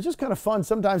it was just kind of fun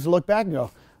sometimes to look back and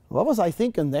go, what was I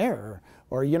thinking there?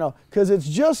 Or you know, because it's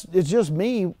just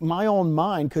me, my own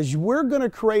mind, because we're going to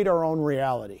create our own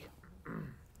reality.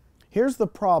 Here's the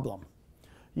problem.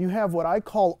 You have what I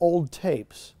call old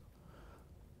tapes.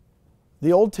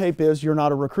 The old tape is you're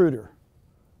not a recruiter.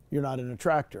 You're not an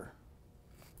attractor.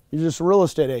 You're just a real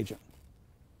estate agent.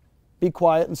 Be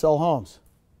quiet and sell homes.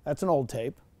 That's an old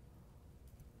tape.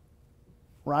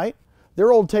 Right?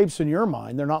 They're old tapes in your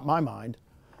mind. They're not my mind.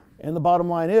 And the bottom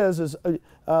line is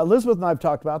Elizabeth and I have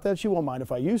talked about that. She won't mind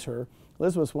if I use her.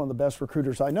 Elizabeth's one of the best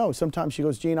recruiters I know. Sometimes she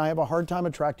goes, Gene, I have a hard time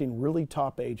attracting really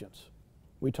top agents.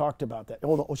 We talked about that.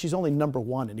 Oh, she's only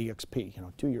 #1 in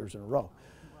eXp, 2 years in a row.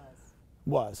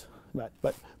 Was.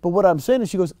 But what I'm saying is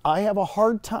she goes, I have a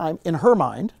hard time, in her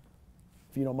mind,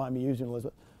 if you don't mind me using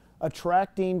Elizabeth,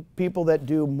 attracting people that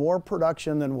do more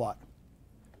production than what?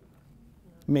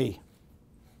 Me.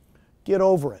 Get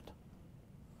over it.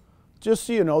 Just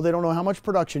so you know, they don't know how much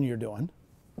production you're doing.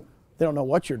 They don't know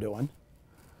what you're doing.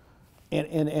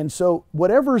 And so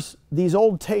whatever these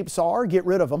old tapes are, get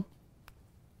rid of them.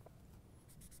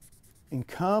 And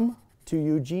come to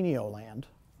Eugenio land.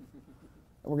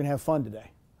 And we're going to have fun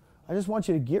today. I just want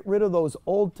you to get rid of those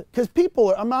old, because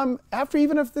people, after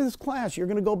even if this class, you're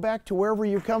going to go back to wherever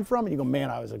you come from and you go, man,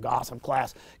 I was an awesome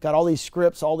class. Got all these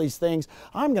scripts, all these things.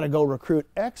 I'm going to go recruit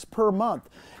X per month.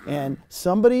 And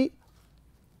somebody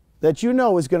that you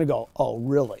know is going to go, oh,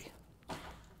 really?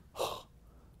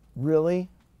 Really?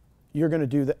 You're going to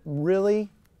do that? Really?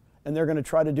 And they're going to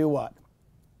try to do what?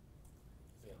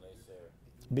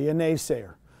 Be a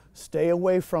naysayer. Stay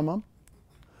away from them.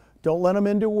 Don't let them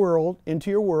into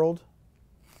your world.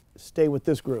 Stay with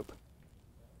this group.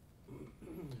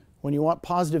 When you want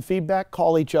positive feedback,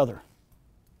 call each other.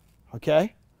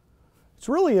 Okay? It's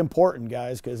really important,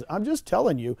 guys, because I'm just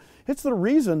telling you, it's the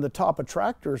reason the top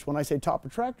attractors, when I say top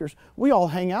attractors, we all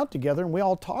hang out together and we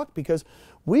all talk, because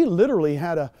we literally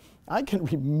had I can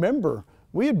remember,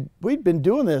 we'd been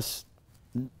doing this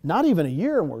not even a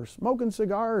year, and we're smoking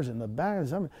cigars in the back,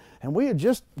 and we had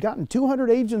just gotten 200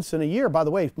 agents in a year. By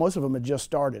the way, most of them had just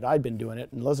started. I'd been doing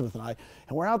it, and Elizabeth and I,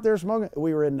 and we're out there smoking.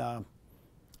 We were in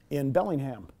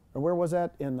Bellingham, or where was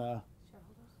that? In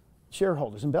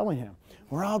Shareholders in Bellingham.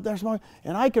 We're out there smoking,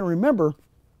 and I can remember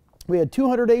we had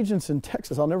 200 agents in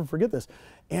Texas. I'll never forget this.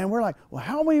 And we're like, well,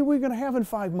 how many are we going to have in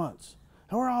 5 months?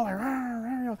 And we're all like,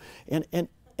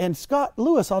 and Scott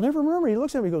Lewis, I'll never remember, he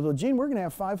looks at me and goes, well, Gene, we're going to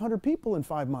have 500 people in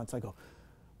 5 months. I go,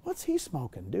 what's he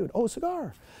smoking, dude? Oh, a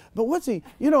cigar. But what's he,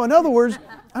 in other words,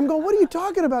 I'm going, what are you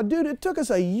talking about, dude? It took us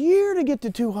a year to get to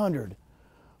 200.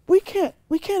 We can't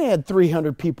add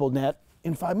 300 people net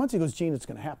in 5 months. He goes, Gene, it's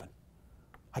going to happen.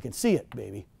 I can see it,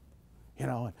 baby.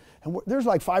 And there's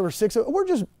like 5 or 6. We're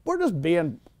just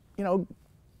being,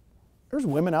 there's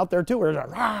women out there too. We're like,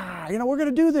 rah, we're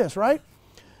going to do this, right?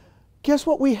 Guess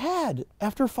what we had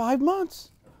after 5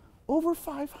 months? Over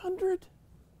 500.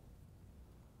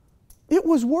 It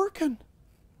was working.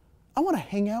 I want to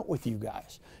hang out with you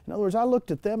guys. In other words, I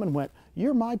looked at them and went,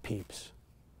 you're my peeps.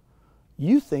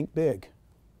 You think big.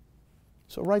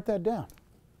 So write that down.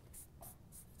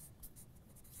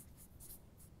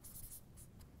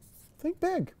 Think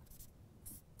big.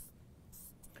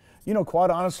 Quite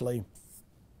honestly,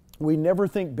 we never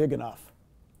think big enough.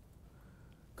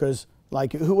 Because,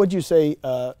 like, what'd you say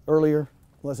earlier?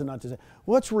 Lesson not to say.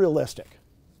 What's realistic?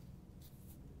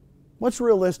 What's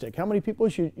realistic? How many people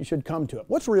should come to it?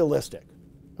 What's realistic?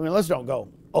 I mean, let's don't go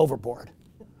overboard.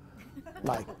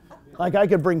 Like I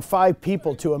could bring 5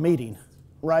 people to a meeting,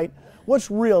 right?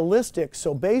 What's realistic?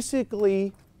 So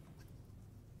basically,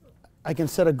 I can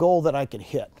set a goal that I can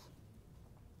hit.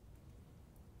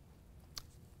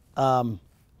 Well,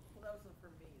 that wasn't for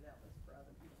me. That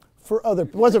was for other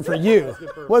people. Wasn't for you.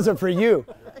 Wasn't for you.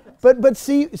 But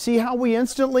see how we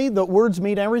instantly, the words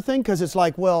mean everything? Because it's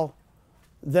like, well,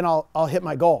 then I'll hit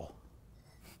my goal.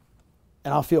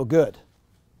 And I'll feel good.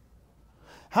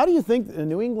 How do you think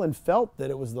New England felt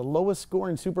that it was the lowest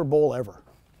scoring Super Bowl ever?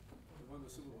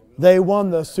 They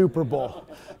won the Super Bowl.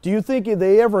 Do you think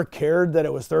they ever cared that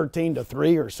it was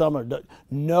 13-3 or something?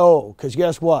 No, because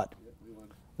guess what?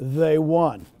 They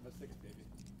won.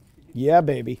 Yeah,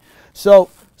 baby. So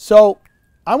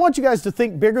I want you guys to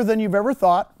think bigger than you've ever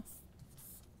thought,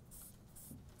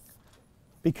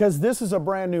 because this is a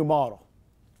brand new model.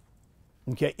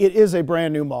 Okay, it is a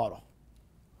brand new model.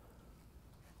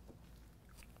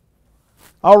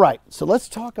 All right, so let's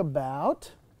talk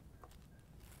about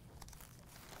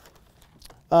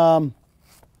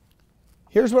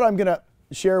here's what I'm going to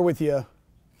share with you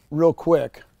real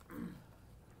quick.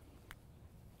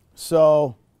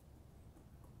 So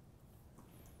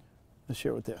let's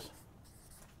share with this.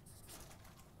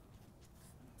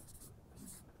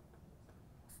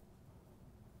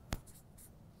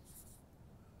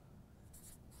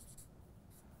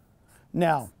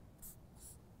 Now,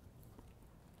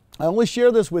 I only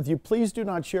share this with you. Please do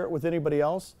not share it with anybody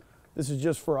else. This is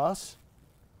just for us.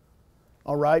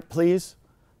 All right, please,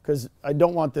 because I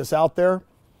don't want this out there.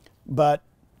 But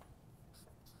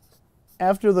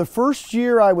after the first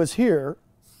year I was here,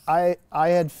 I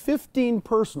had 15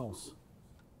 personals.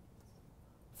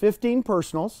 15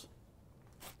 personals,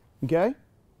 okay?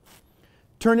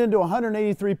 Turned into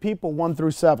 183 people, 1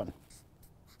 through 7.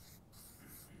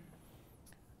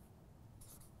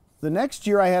 The next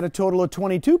year I had a total of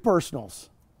 22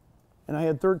 personals, and I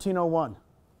had 1301.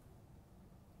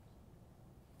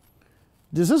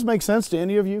 Does this make sense to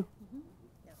any of you?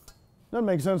 Doesn't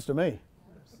make sense to me.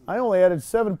 I only added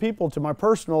 7 people to my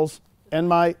personals, and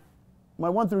my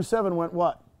 1 through 7 went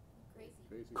what?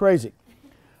 Crazy.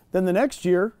 Then the next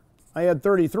year, I had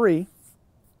 33,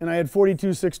 and I had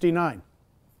 4269.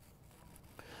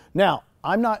 Now,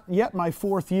 I'm not yet my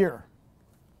 4th year,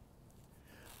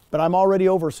 but I'm already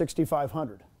over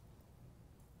 6,500.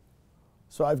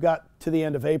 So I've got to the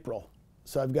end of April.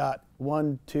 So I've got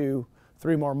 1, 2,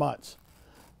 3 more months.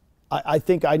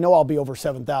 I know I'll be over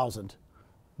 7,000,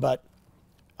 but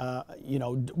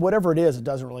whatever it is, it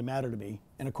doesn't really matter to me.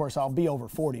 And of course, I'll be over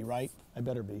 40, right? I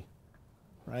better be,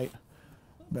 right?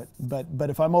 But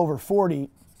if I'm over 40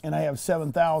 and I have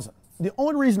 7,000, the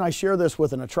only reason I share this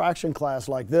with an attraction class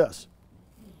like this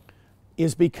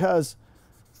is because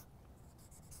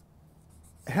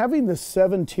having the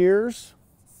 7 tiers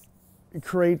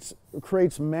creates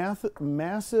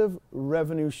massive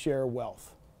revenue share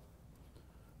wealth.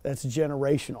 That's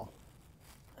generational.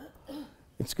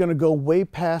 It's going to go way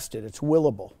past it. It's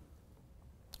willable.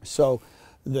 So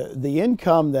the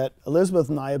income that Elizabeth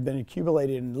and I have been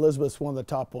accumulating, and Elizabeth's one of the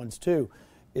top ones too,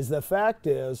 is the fact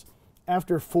is,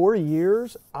 after 4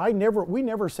 years, we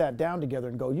never sat down together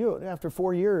and go, after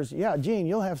 4 years, yeah, Gene,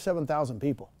 you'll have 7,000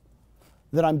 people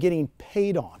that I'm getting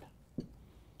paid on.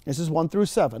 This is 1 through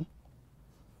 7.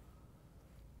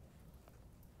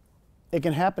 It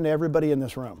can happen to everybody in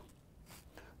this room.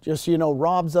 Just so you know,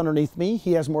 Rob's underneath me.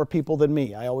 He has more people than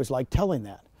me. I always like telling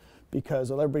that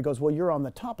because everybody goes, well, you're on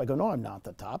the top. I go, no, I'm not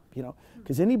the top,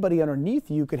 because anybody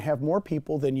underneath you could have more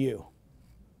people than you.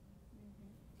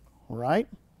 Right?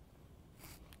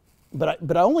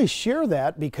 But I only share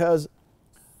that because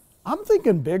I'm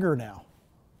thinking bigger now.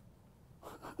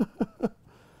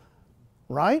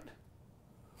 Right?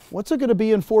 What's it going to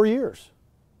be in 4 years?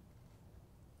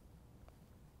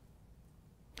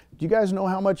 Do you guys know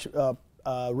how much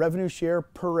revenue share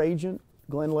per agent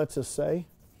Glenn lets us say?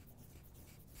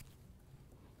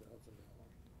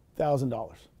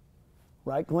 $1,000.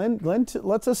 Right? Glenn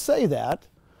lets us say that.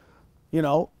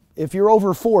 If you're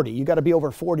over 40, you got to be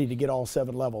over 40 to get all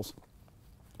 7 levels.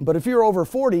 But if you're over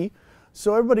 40,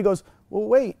 so everybody goes,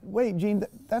 well, wait, Gene,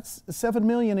 that's $7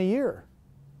 million a year.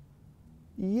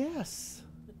 Yes.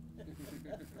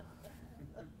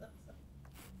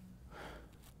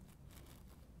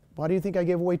 Why do you think I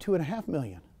gave away $2.5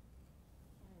 million?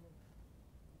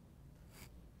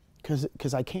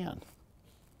 Because I can.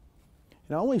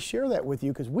 And I only share that with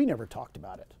you because we never talked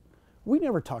about it. We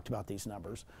never talked about these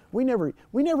numbers. We never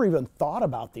even thought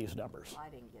about these numbers. I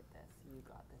didn't get this. You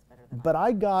got this better than But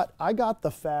I got the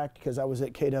fact, because I was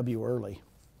at KW early,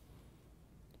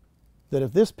 that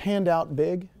if this panned out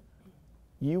big,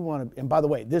 you want to, and by the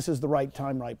way, this is the right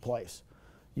time, right place.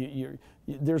 There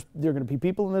are going to be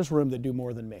people in this room that do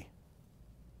more than me.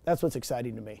 That's what's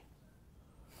exciting to me.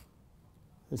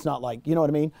 It's not like, you know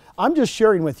what I mean? I'm just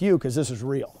sharing with you because this is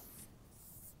real.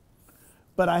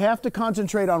 But I have to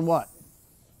concentrate on what?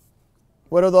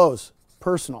 What are those?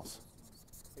 Personals.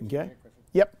 Okay?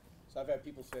 Yep. So I've had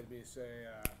people say to me,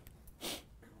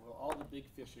 well, all the big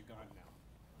fish are gone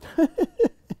now.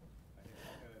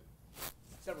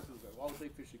 Several people say, well, all the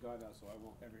big fish are gone now, so I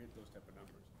won't ever hit those type of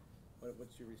numbers.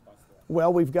 What's your response to that?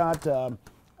 Well, we've got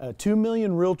 2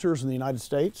 million realtors in the United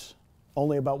States.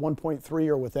 Only about 1.3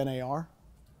 are with NAR.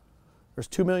 There's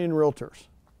 2 million realtors,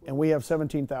 and we have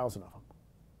 17,000 of them.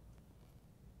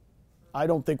 I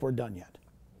don't think we're done yet.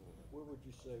 Where would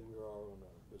you say we are on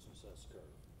our business S-curve?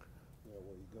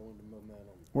 Where you go into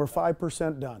momentum? We're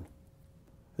 5% done.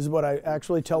 This is what I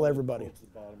actually tell everybody. Towards the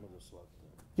bottom of the slope.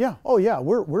 Yeah. Oh, yeah.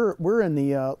 We're in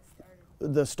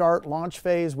the start launch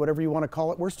phase, whatever you want to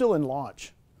call it. We're still in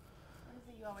launch. What is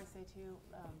it you always say to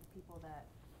people that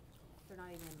they're not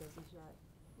even in business yet?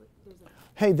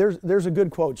 Hey, there's a good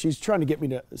quote. She's trying to get me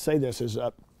to say this is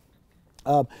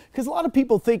because a lot of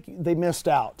people think they missed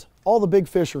out. All the big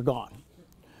fish are gone.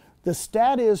 The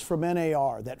stat is from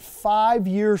NAR that 5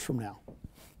 years from now,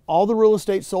 all the real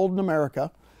estate sold in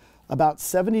America, about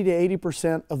 70 to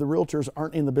 80% of the realtors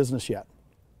aren't in the business yet.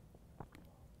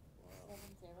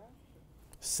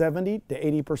 70 to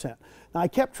 80%. Now, I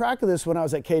kept track of this when I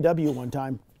was at KW one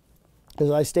time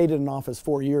because I stayed in an office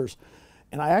 4 years,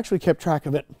 and I actually kept track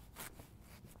of it.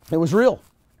 It was real.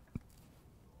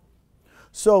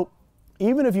 So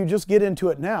even if you just get into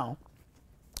it now,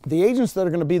 the agents that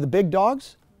are going to be the big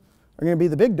dogs are going to be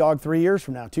the big dog 3 years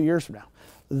from now, 2 years from now.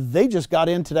 They just got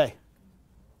in today.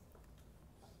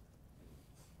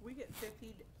 We get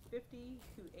 50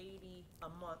 to 80 a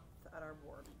month at our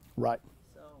board. Right.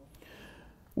 So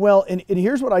Well, and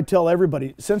here's what I tell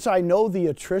everybody. Since I know the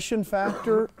attrition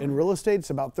factor in real estate is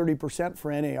about 30%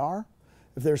 for NAR,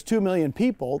 if there's 2 million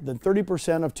people, then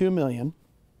 30% of 2 million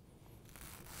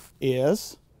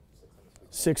is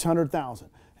 600,000.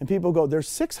 And people go, there's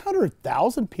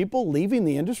 600,000 people leaving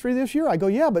the industry this year? I go,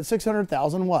 yeah, but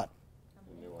 600,000 what?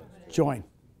 Join.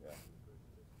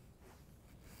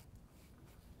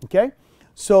 Okay?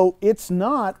 So it's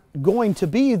not going to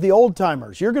be the old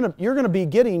timers. You're gonna be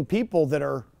getting people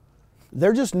that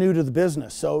they're just new to the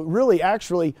business. So really,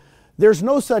 actually, there's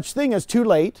no such thing as too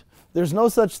late. There's no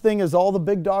such thing as all the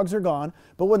big dogs are gone.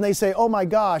 But when they say, oh my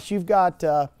gosh, you've got,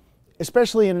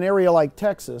 especially in an area like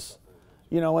Texas,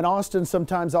 in Austin,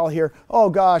 sometimes I'll hear, oh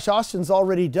gosh, Austin's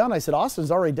already done. I said,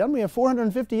 Austin's already done? We have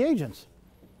 450 agents.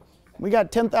 We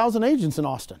got 10,000 agents in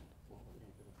Austin.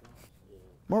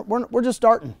 We're just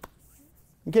starting.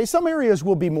 Okay, some areas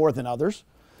will be more than others,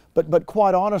 but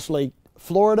quite honestly,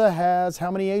 Florida has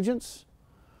how many agents?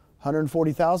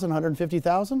 140,000,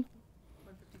 150,000?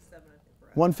 157, I think we're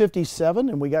at. 157,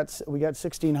 and we got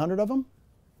 1,600 of them,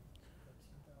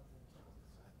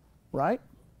 right?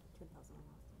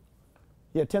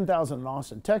 Yeah, 10,000 in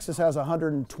Austin. Texas has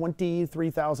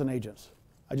 123,000 agents.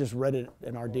 I just read it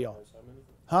in our deal.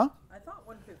 Huh? I thought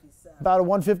 157. About a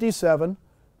 157.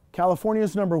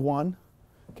 California's number one.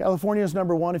 California's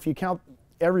number one if you count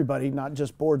everybody, not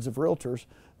just boards of realtors.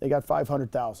 They got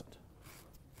 500,000.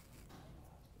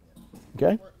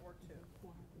 Okay? Or two.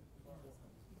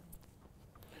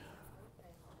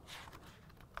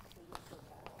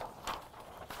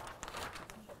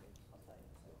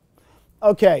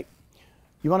 Okay.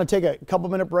 You want to take a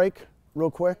couple-minute break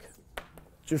real quick?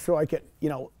 Just so I can,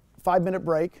 5-minute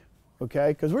break, okay?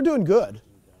 Because we're doing good.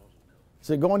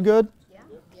 Is it going good? Yeah.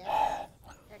 Yeah.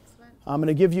 Excellent. I'm going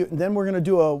to give you, then we're going to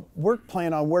do a work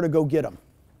plan on where to go get them.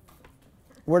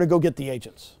 Where to go get the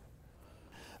agents.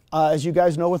 As you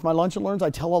guys know with my Lunch and Learns, I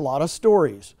tell a lot of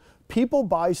stories. People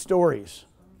buy stories,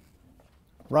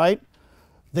 right?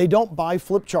 They don't buy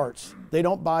flip charts. They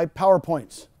don't buy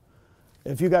PowerPoints.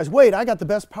 If you guys, wait, I got the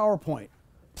best PowerPoint.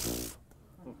 Pfft.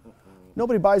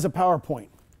 Nobody buys a PowerPoint,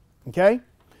 okay?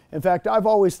 In fact, I've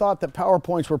always thought that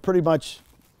PowerPoints were pretty much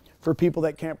for people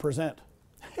that can't present.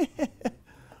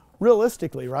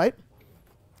 Realistically, right?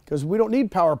 Because we don't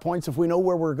need PowerPoints if we know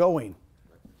where we're going,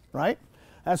 right?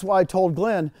 That's why I told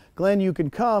Glenn, you can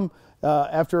come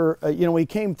after, he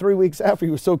came 3 weeks after.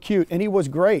 He was so cute, and he was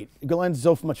great. Glenn's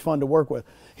so much fun to work with.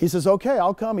 He says, okay,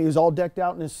 I'll come. He was all decked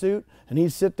out in his suit, and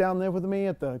he'd sit down there with me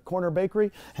at the corner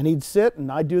bakery, and he'd sit,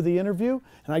 and I'd do the interview,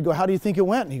 and I'd go, how do you think it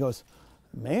went? And he goes,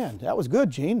 man, that was good,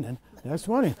 Gene. And that's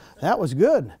funny. That was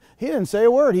good. He didn't say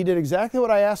a word. He did exactly what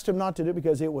I asked him not to do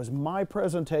because it was my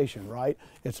presentation, right?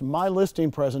 It's my listing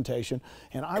presentation,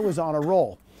 and I was on a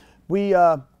roll.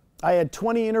 I had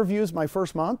 20 interviews my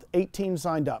first month, 18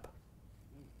 signed up.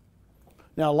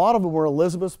 Now, a lot of them were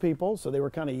Elizabeth's people, so they were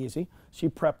kind of easy. She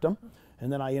prepped them,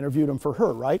 and then I interviewed them for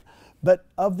her, right? But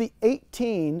of the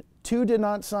 18, 2 did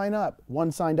not sign up.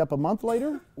 1 signed up a month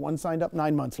later, 1 signed up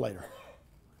 9 months later.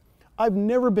 I've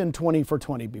never been 20 for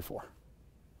 20 before,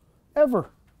 ever,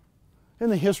 in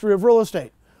the history of real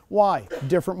estate. Why?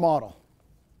 Different model.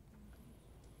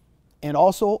 And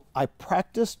also, I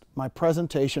practiced my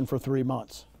presentation for 3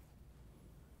 months.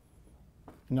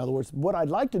 In other words, what I'd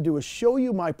like to do is show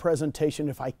you my presentation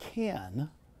if I can.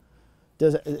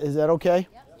 Is that okay?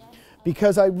 Yep.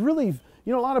 Because I really,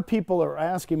 a lot of people are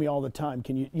asking me all the time,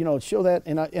 can you, show that?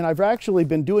 And I've actually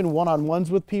been doing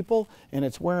one-on-ones with people, and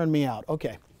it's wearing me out.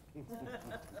 Okay.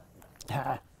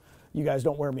 You guys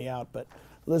don't wear me out, but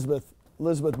Elizabeth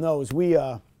knows.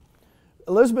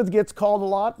 Elizabeth gets called a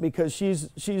lot because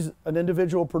she's an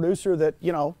individual producer that,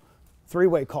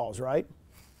 3-way calls, right?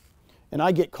 And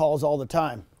I get calls all the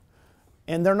time.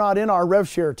 And they're not in our rev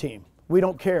share team. We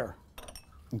don't care.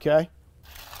 Okay?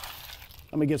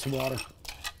 Let me get some water.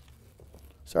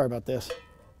 Sorry about this.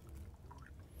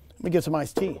 Let me get some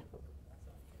iced tea.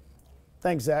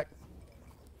 Thanks, Zach.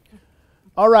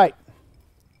 All right.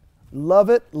 Love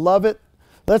it, love it.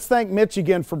 Let's thank Mitch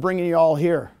again for bringing you all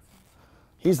here.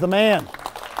 He's the man.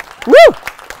 Woo!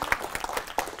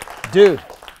 Dude.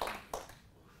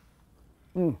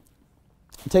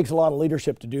 It takes a lot of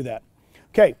leadership to do that.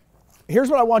 Okay, here's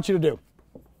what I want you to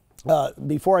do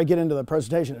before I get into the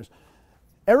presentation. Is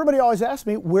everybody always asks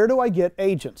me, where do I get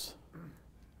agents?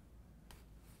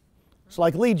 It's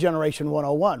like lead generation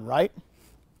 101, right?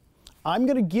 I'm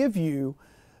going to give you,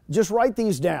 just write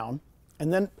these down,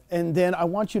 and then I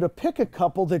want you to pick a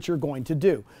couple that you're going to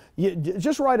do.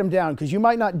 Just write them down, because you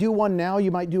might not do one now,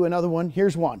 you might do another one.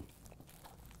 Here's one.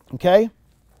 Okay?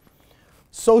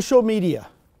 Social media.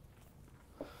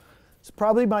 It's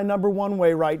probably my #1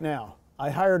 way right now.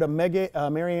 I hired a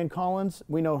Marianne Collins.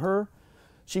 We know her.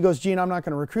 She goes, Gene, I'm not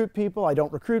going to recruit people. I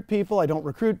don't recruit people. I don't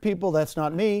recruit people. That's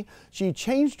not me. She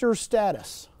changed her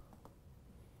status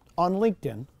on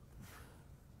LinkedIn.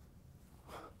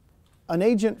 An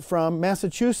agent from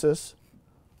Massachusetts,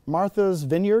 Martha's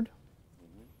Vineyard,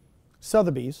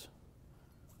 Sotheby's,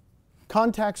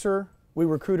 contacts her. We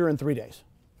recruit her in 3 days.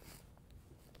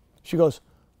 She goes,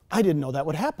 I didn't know that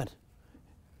would happen.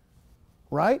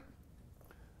 Right?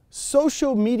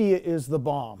 Social media is the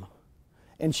bomb.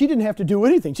 And she didn't have to do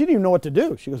anything. She didn't even know what to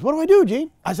do. She goes, what do I do,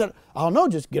 Gene? I said, I don't know,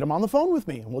 just get them on the phone with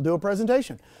me and we'll do a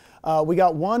presentation. We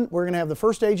got one, we're going to have the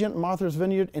first agent in Martha's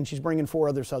Vineyard, and she's bringing 4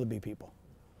 other Sotheby people.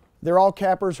 They're all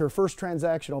cappers. Her first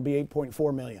transaction will be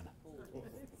 $8.4 million.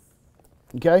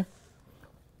 Okay?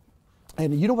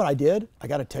 And you know what I did? I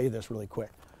got to tell you this really quick.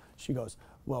 She goes,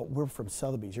 well, we're from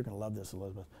Sotheby's. You're going to love this,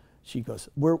 Elizabeth. She goes,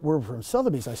 we're from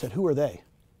Sotheby's. I said, who are they?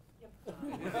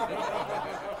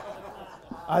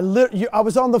 I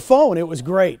was on the phone. It was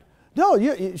great. No,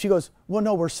 she goes, well,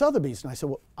 no, we're Sotheby's. And I said,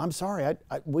 well, I'm sorry,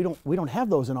 we don't have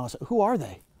those in Austin. Who are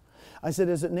they? I said,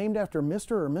 is it named after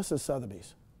Mr. or Mrs.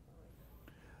 Sotheby's?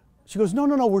 She goes, no,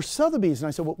 we're Sotheby's. And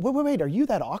I said, well, wait, are you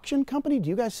that auction company? Do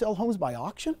you guys sell homes by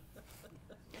auction?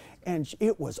 And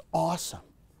it was awesome.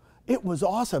 It was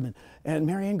awesome. And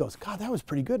Marianne goes, God, that was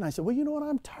pretty good. And I said, well, you know what?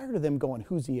 I'm tired of them going,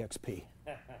 who's eXp?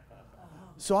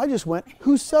 So I just went,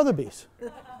 who's Sotheby's?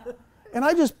 And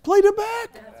I just played it back.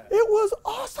 It was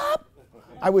awesome.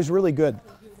 I was really good.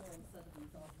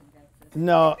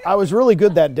 No, I was really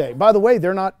good that day. By the way,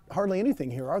 they're not hardly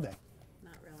anything here, are they?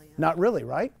 Not really. Not really,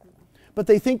 right? But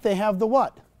they think they have the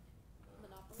what?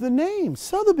 The name,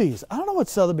 Sotheby's. I don't know what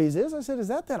Sotheby's is. I said, is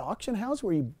that auction house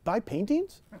where you buy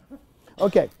paintings?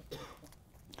 Okay.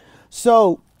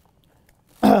 So,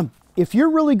 if you're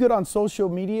really good on social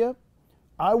media,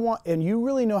 and you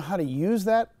really know how to use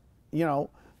that,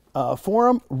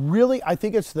 forum, really, I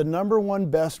think it's the #1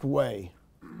 best way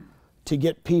to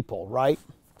get people, right?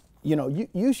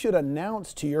 You should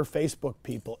announce to your Facebook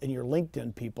people and your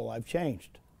LinkedIn people, I've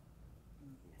changed.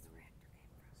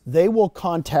 They will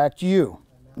contact you,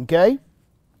 okay?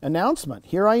 Announcement,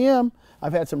 here I am.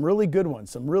 I've had some really good ones,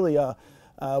 some really,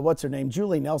 what's her name?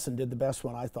 Julie Nelson did the best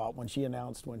one, I thought, when she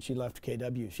announced when she left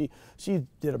KW. She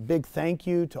did a big thank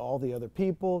you to all the other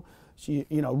people. She,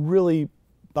 really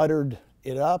buttered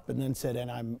it up and then said, and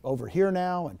I'm over here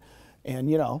now. And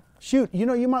shoot,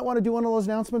 you might want to do one of those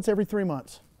announcements every 3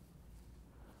 months.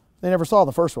 They never saw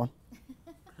the first one.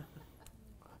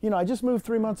 I just moved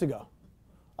 3 months ago.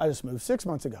 I just moved 6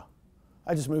 months ago.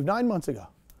 I just moved 9 months ago.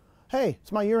 Hey,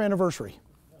 it's my year anniversary.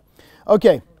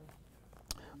 Okay.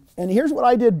 And here's what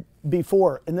I did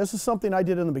before, and this is something I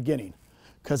did in the beginning,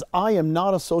 because I am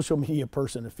not a social media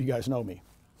person, if you guys know me.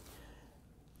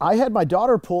 I had my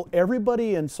daughter pull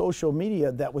everybody in social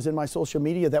media that was in my social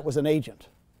media that was an agent,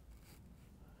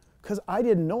 because I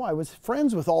didn't know I was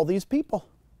friends with all these people.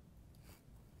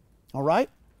 All right?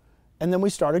 And then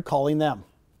we started calling them.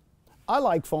 I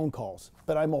like phone calls,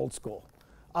 but I'm old school.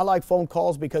 I like phone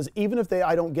calls because even if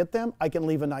I don't get them, I can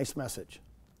leave a nice message.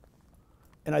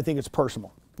 And I think it's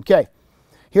personal. Okay,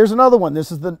 here's another one.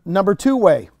 This is the #2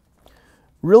 way.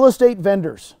 Real estate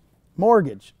vendors,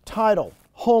 mortgage, title,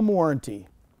 home warranty,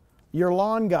 your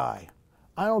lawn guy,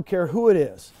 I don't care who it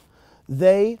is.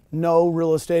 They know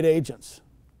real estate agents.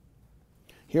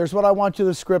 Here's what I want you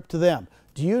to script to them.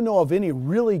 Do you know of any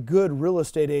really good real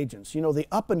estate agents? The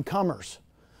up-and-comers.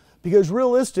 Because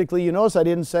realistically, you notice I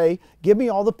didn't say, give me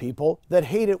all the people that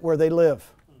hate it where they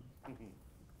live.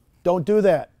 Don't do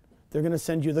that. They're going to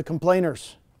send you the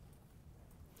complainers.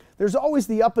 There's always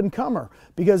the up-and-comer,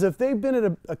 because if they've been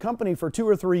at a company for 2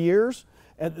 or 3 years,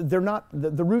 and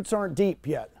the roots aren't deep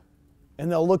yet,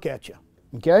 and they'll look at you,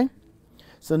 okay?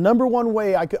 So #1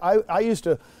 way, I used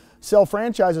to sell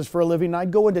franchises for a living, and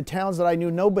I'd go into towns that I knew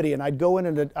nobody, and I'd go in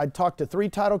and I'd talk to 3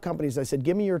 title companies. I said,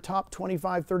 give me your top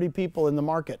 25, 30 people in the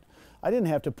market. I didn't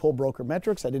have to pull broker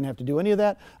metrics. I didn't have to do any of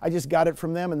that. I just got it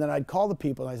from them, and then I'd call the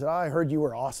people, and I said, I heard you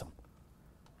were awesome.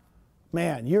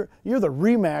 Man, you're the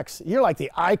Remax. You're like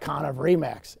the icon of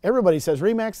Remax. Everybody says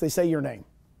Remax, they say your name.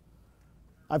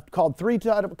 I've called 3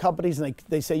 title companies, and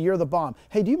they say you're the bomb.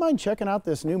 Hey, do you mind checking out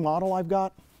this new model I've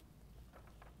got?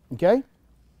 Okay?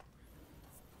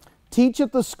 Teach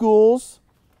at the schools,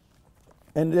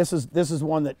 and this is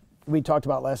one that we talked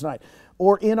about last night,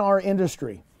 or in our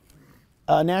industry,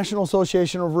 National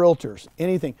Association of Realtors,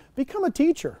 anything. Become a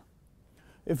teacher.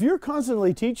 If you're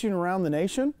constantly teaching around the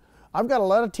nation, I've got a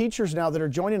lot of teachers now that are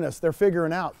joining us. They're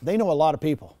figuring out. They know a lot of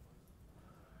people.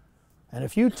 And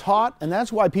if you taught, and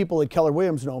that's why people at Keller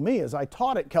Williams know me, is I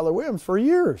taught at Keller Williams for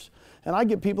years. And I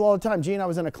get people all the time, Gene, I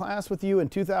was in a class with you in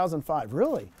 2005.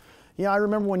 Really? Yeah, I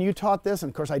remember when you taught this, and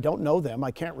of course I don't know them.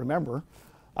 I can't remember.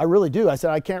 I really do. I said,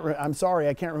 I'm sorry,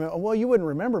 I can't remember. Well, you wouldn't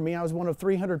remember me. I was one of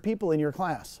 300 people in your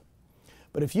class.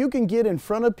 But if you can get in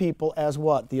front of people as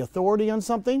what? The authority on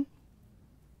something?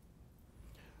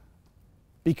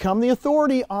 Become the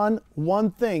authority on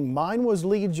one thing. Mine was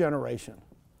lead generation.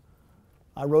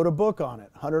 I wrote a book on it,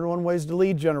 101 Ways to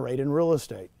Lead Generate in Real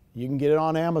Estate. You can get it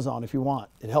on Amazon if you want.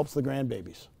 It helps the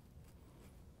grandbabies.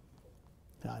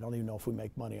 Now, I don't even know if we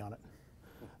make money on it.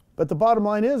 But the bottom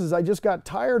line is I just got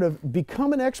tired of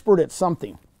become an expert at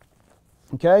something.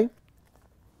 Okay?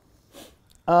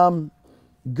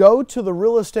 Go to the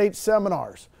real estate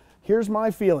seminars. Here's my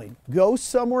feeling. Go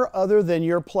somewhere other than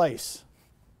your place.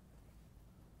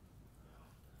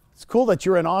 It's cool that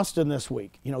you're in Austin this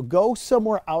week. Go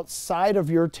somewhere outside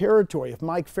of your territory. If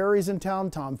Mike Ferry's in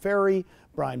town, Tom Ferry,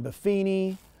 Brian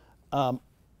Buffini,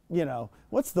 You know,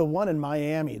 what's the one in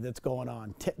Miami that's going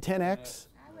on? 10X?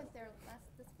 I was there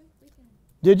this weekend.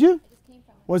 Did you? I just came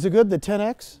from it. Was it good, the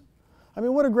 10X? I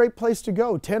mean, what a great place to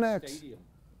go, 10X. Stadium.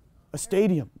 A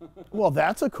stadium. Well,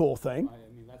 that's a cool thing.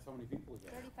 I mean, that's how many people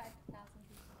get. 35,000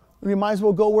 people. You might as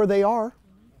well go where they are.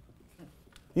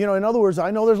 You know, in other words,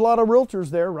 I know there's a lot of realtors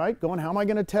there, right? Going, how am I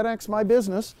going to 10X my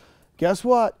business? Guess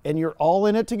what? And you're all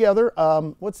in it together.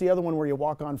 What's the other one where you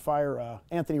walk on fire?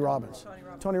 Anthony Robbins.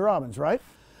 Tony Robbins, right?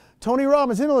 Tony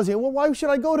Robbins, well, why should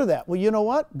I go to that? Well, you know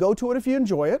what? Go to it if you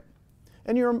enjoy it,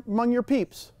 and you're among your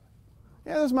peeps.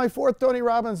 Yeah, this is my 4th Tony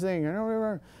Robbins thing.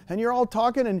 And you're all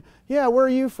talking, and yeah, where are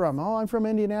you from? Oh, I'm from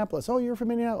Indianapolis. Oh, you're from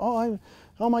Indianapolis.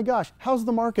 Oh my gosh, how's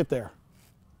the market there?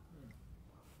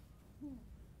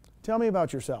 Tell me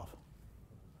about yourself.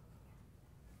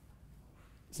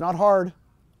 It's not hard.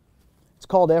 It's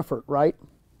called effort, right?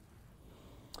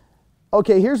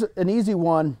 Okay, here's an easy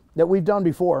one that we've done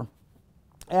before.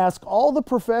 Ask all the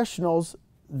professionals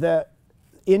that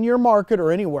in your market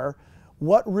or anywhere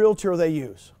what realtor they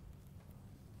use.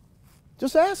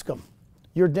 Just ask them.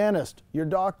 Your dentist, your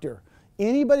doctor,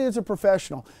 anybody that's a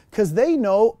professional, because they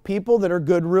know people that are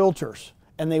good realtors,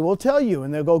 and they will tell you,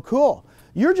 and they'll go, cool.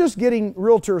 You're just getting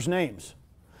realtors' names.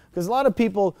 Because a lot of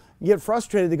people get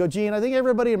frustrated. They go, Gene, I think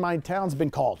everybody in my town's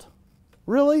been called.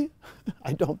 Really?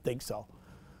 I don't think so.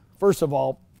 First of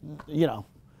all, you know,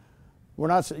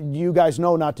 you guys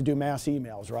know not to do mass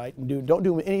emails, right? And don't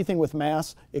do anything with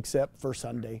mass except for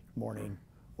Sunday morning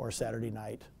or Saturday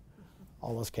night.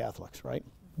 All those Catholics, right?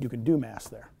 You can do mass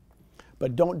there.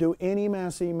 But don't do any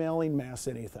mass emailing, mass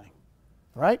anything,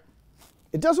 right?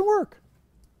 It doesn't work.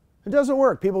 It doesn't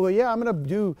work. People go, yeah, I'm going to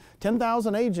do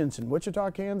 10,000 agents in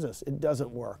Wichita, Kansas. It doesn't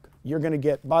work. You're going to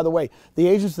get, by the way, the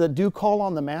agents that do call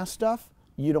on the mass stuff,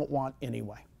 you don't want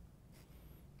anyway.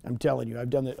 I'm telling you,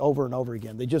 I've done it over and over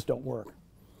again. They just don't work.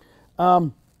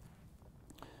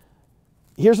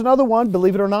 Here's another one,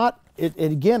 believe it or not.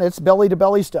 Again, it's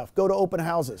belly-to-belly stuff. Go to open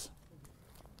houses.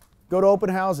 Go to open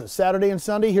houses. Saturday and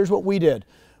Sunday, here's what we did.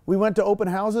 We went to open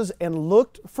houses and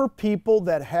looked for people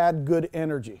that had good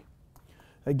energy.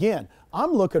 Again,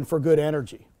 I'm looking for good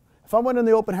energy. If I went in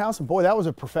the open house and boy, that was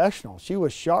a professional. She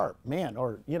was sharp, man,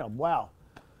 or, you know, wow.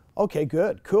 Okay,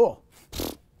 good, cool.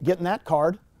 Getting that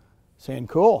card, saying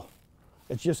cool.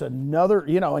 It's just another,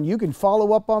 you know, and you can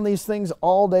follow up on these things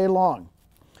all day long.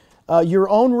 Your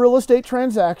own real estate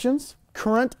transactions,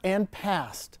 current and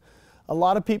past. A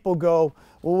lot of people go,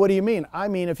 well, what do you mean? I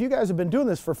mean, if you guys have been doing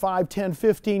this for 5, 10,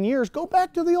 15 years, go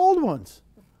back to the old ones.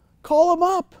 Call them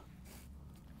up.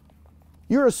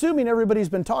 You're assuming everybody's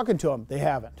been talking to them. They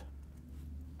haven't.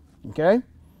 Okay?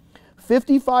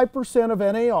 55% of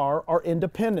NAR are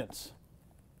independents.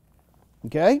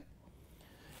 Okay?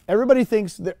 Everybody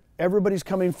thinks that everybody's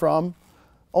coming from,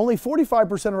 only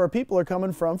 45% of our people are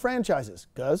coming from franchises,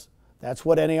 because that's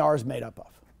what NAR is made up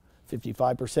of.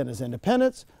 55% is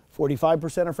independents,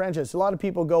 45% are franchises. A lot of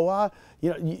people go,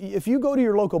 you know, if you go to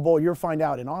your local bowl, you'll find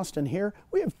out in Austin here,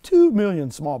 we have 2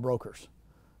 million small brokers.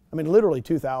 I mean, literally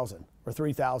 2,000 or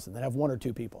 3,000 that have 1 or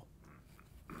 2 people.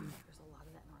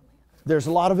 There's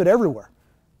a lot of it everywhere.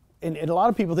 And a lot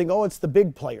of people think, oh, it's the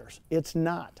big players. It's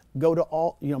not. Go to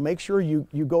all, you know, make sure you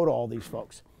go to all these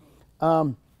folks.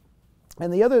 And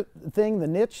the other thing, the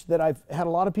niche that I've had a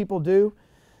lot of people do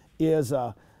is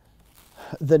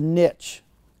the niche.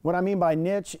 What I mean by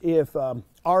niche, if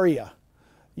ARIA,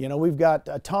 you know, we've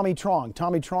got Tommy Trong.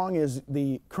 Tommy Trong is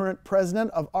the current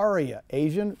president of ARIA,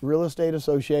 Asian Real Estate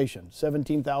Association,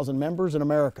 17,000 members in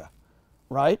America,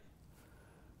 right?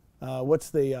 What's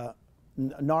the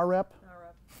NAREP?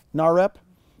 NAREP,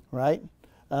 right?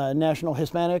 National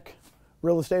Hispanic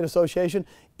Real Estate Association.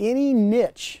 Any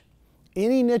niche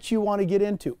you want to get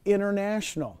into,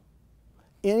 international,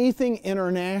 anything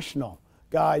international,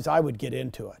 guys, I would get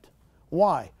into it.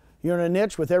 Why? You're in a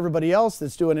niche with everybody else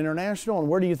that's doing international, and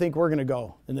where do you think we're going to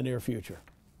go in the near future?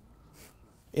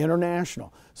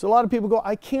 International. So a lot of people go,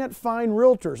 I can't find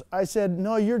realtors. I said,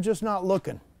 no, you're just not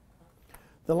looking.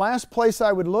 The last place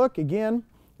I would look, again,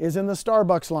 is in the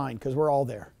Starbucks line, because we're all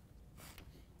there.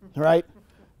 All right?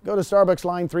 Go to Starbucks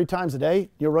line 3 times a day,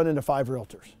 you'll run into 5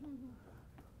 realtors.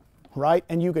 Right?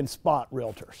 And you can spot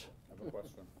realtors. I have a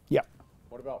question. Yeah.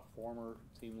 What about former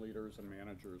team leaders and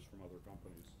managers from other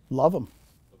companies? Love them.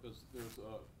 Because there's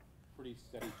a pretty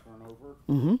steady turnover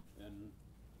Mm-hmm. in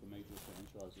the major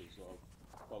franchises of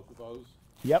both of those.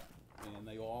 Yep. And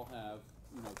they all have,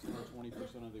 you know, 10 or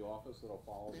 20% of the office that'll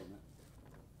follow them.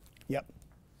 Yep.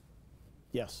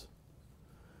 Yes.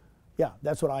 Yeah,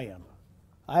 that's what I am.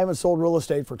 I haven't sold real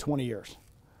estate for 20 years.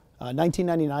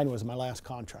 1999 was my last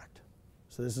contract.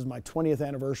 So So this is my 20th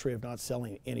anniversary of not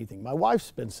selling anything. My wife's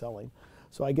been selling,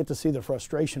 so I get to see the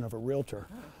frustration of a realtor,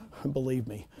 believe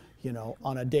me, you know,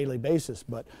 on a daily basis.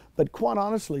 But quite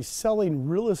honestly, selling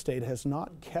real estate has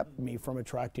not kept me from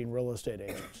attracting real estate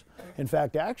agents. In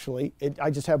fact, actually,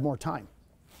 I just have more time.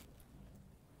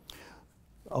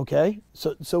 Okay,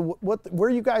 so where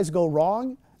you guys go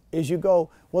wrong is you go,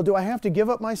 well, do I have to give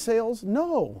up my sales?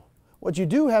 No. What you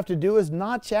do have to do is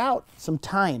notch out some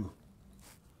time,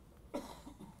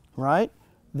 right?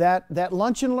 That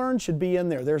lunch and learn should be in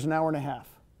there. There's an hour and a half,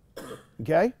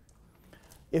 okay?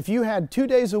 If you had 2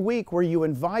 days a week where you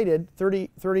invited 30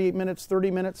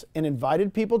 minutes, and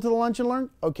invited people to the lunch and learn,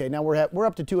 okay, now we're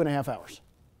up to 2.5 hours.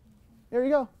 There you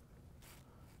go.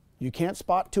 You can't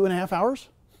spot 2.5 hours?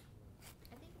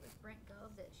 I think it was Brent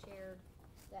Gove that shared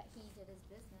that he did his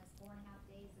business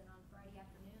 4.5 days, and on Friday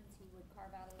afternoons he would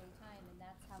carve out a little time, and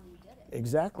that's how he did it.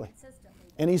 Exactly. Consistently.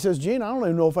 And he says, Gene, I don't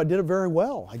even know if I did it very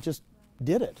well. I just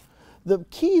did it. The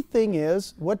key thing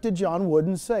is, what did John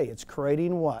Wooden say? It's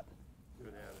creating what?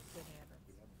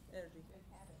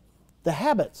 The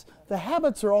habits. The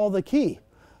habits are all the key.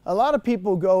 A lot of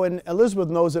people go, and Elizabeth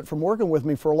knows it from working with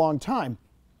me for a long time.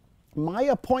 My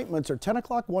appointments are 10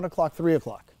 o'clock, 1 o'clock, 3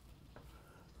 o'clock.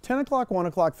 10 o'clock, 1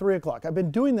 o'clock, 3 o'clock. I've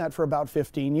been doing that for about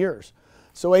 15 years.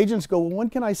 So agents go, well, when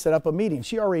can I set up a meeting?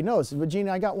 She already knows.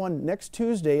 Virginia, I got one next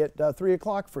Tuesday at 3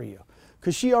 o'clock for you.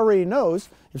 Because she already knows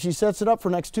if she sets it up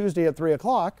for next Tuesday at 3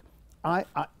 o'clock,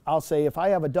 I'll say if I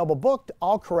have a double booked,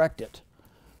 I'll correct it.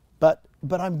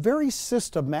 But I'm very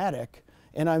systematic,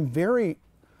 and I'm very,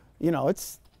 you know,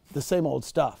 it's the same old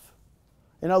stuff.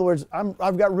 In other words,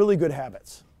 I've got really good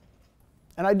habits.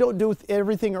 And I don't do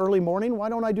everything early morning. Why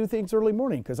don't I do things early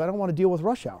morning? Because I don't want to deal with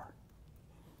rush hour.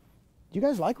 Do you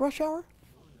guys like rush hour?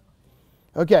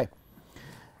 Okay.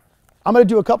 I'm going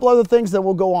to do a couple other things, then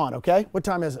we'll go on, okay? What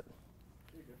time is it?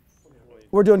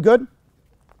 We're doing good?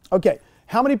 Okay.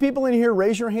 How many people in here,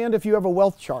 raise your hand if you have a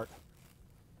wealth chart?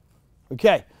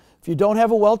 Okay. If you don't have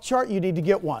a wealth chart, you need to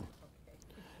get one.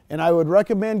 And I would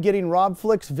recommend getting Rob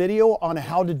Flick's video on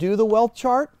how to do the wealth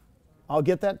chart. I'll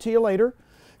get that to you later.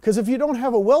 Because if you don't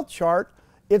have a wealth chart,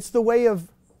 it's the way of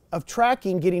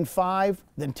tracking getting 5,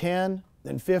 then 10,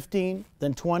 then 15,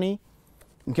 then 20.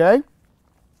 Okay?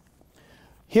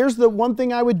 Here's the one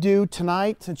thing I would do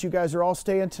tonight, since you guys are all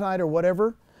staying tonight or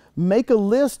whatever. Make a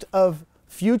list of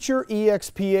future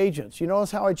eXp agents. You notice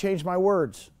how I changed my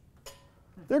words.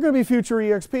 They're going to be future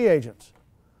eXp agents.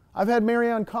 I've had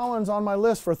Marianne Collins on my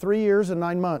list for 3 years and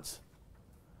 9 months.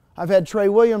 I've had Trey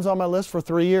Williams on my list for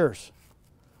 3 years.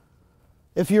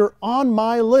 If you're on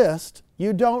my list,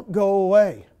 you don't go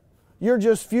away. You're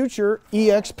just future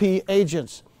eXp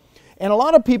agents. And a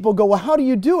lot of people go, well, how do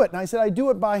you do it? And I said, I do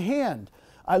it by hand.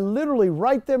 I literally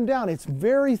write them down. It's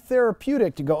very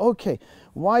therapeutic to go, okay,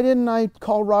 why didn't I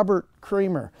call Robert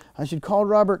Creamer? I should call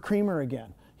Robert Creamer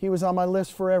again. He was on my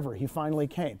list forever. He finally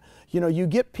came. You know, you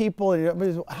get people,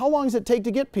 and how long does it take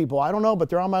to get people? I don't know, but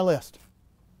they're on my list.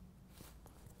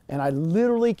 And I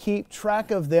literally keep track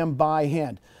of them by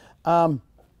hand.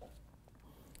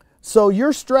 So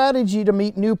your strategy to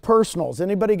meet new personals.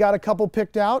 Anybody got a couple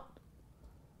picked out?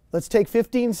 Let's take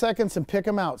 15 seconds and pick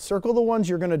them out. Circle the ones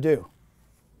you're going to do.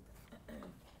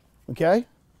 Okay?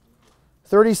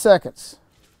 30 seconds.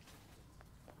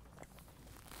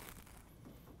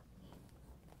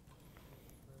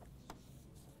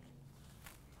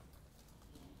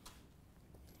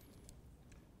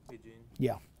 Hey, Gene.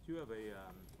 Yeah. Do you have a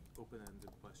open-ended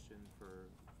question for,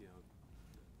 you know,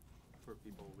 for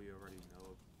people we already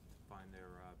know to find their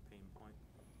pain point?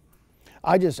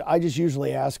 I just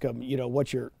usually ask them, you know,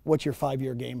 what's your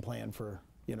 5-year game plan for,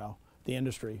 you know, the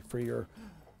industry, for your,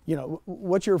 you know,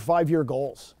 what's your 5-year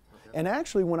goals? Okay. And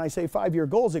actually, when I say 5-year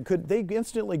goals, they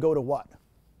instantly go to what?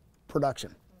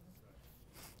 Production.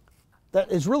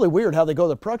 That is really weird how they go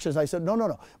to production. I said,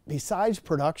 no. Besides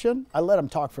production, I let them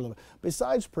talk for a little bit.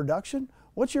 Besides production,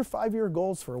 what's your 5-year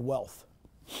goals for wealth?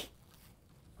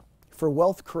 For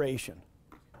wealth creation.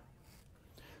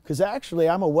 Because actually,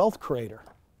 I'm a wealth creator.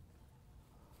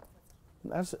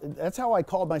 That's how I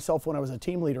called myself when I was a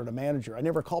team leader and a manager. I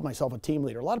never called myself a team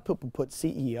leader. A lot of people put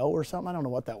CEO or something. I don't know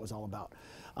what that was all about.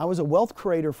 I was a wealth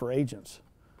creator for agents.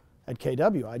 At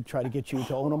KW, I'd try to get you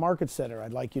to own a market center.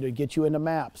 I'd like you to get you into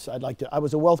maps. I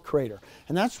was a wealth creator.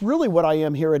 And that's really what I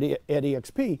am here at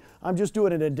eXp. I'm just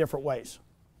doing it in different ways.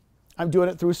 I'm doing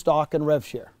it through stock and rev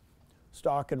share.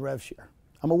 Stock and rev share.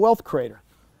 I'm a wealth creator.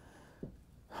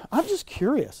 I'm just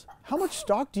curious. How much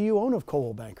stock do you own of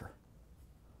Coldwell Banker?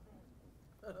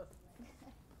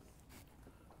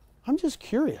 I'm just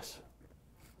curious.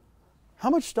 How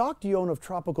much stock do you own of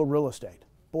Tropical Real Estate?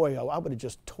 Boy, I would have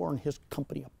just torn his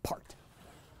company apart.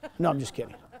 No, I'm just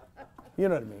kidding. You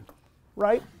know what I mean,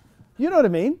 right? You know what I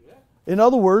mean? In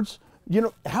other words, you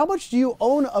know, how much do you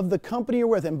own of the company you're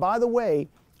with? And by the way,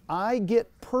 I get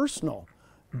personal.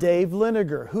 Dave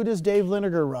Liniger. Who does Dave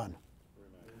Liniger run?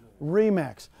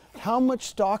 Remax. How much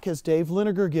stock has Dave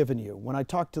Liniger given you? When I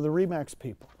talk to the Remax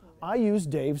people, I use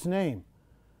Dave's name.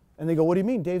 And they go, what do you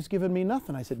mean? Dave's given me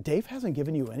nothing. I said, Dave hasn't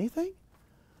given you anything?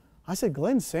 I said,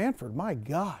 Glenn Sanford, my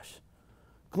gosh.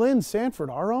 Glenn Sanford,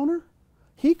 our owner,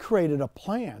 he created a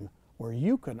plan where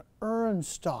you can earn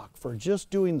stock for just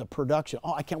doing the production.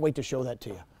 Oh, I can't wait to show that to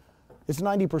you. It's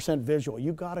 90% visual.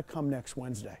 You got to come next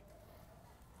Wednesday.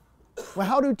 Well,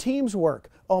 how do teams work?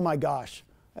 Oh my gosh,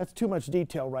 that's too much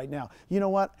detail right now. You know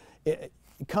what?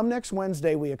 Come next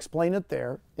Wednesday, we explain it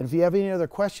there. And if you have any other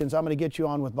questions, I'm going to get you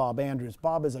on with Bob Andrews.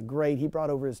 Bob is he brought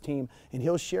over his team, and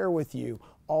he'll share with you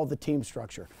all the team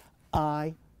structure.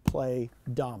 I play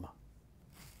dumb.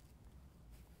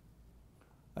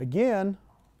 Again,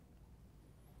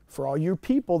 for all you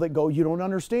people that go, you don't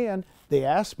understand, they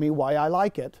ask me why I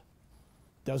like it.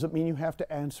 Doesn't mean you have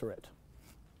to answer it.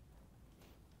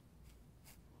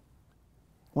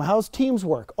 Well, how's teams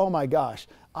work? Oh my gosh.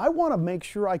 I want to make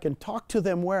sure I can talk to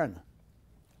them when?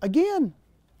 Again.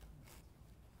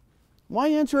 Why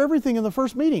answer everything in the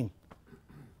first meeting?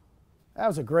 That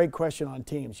was a great question on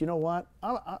teams. You know what?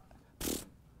 I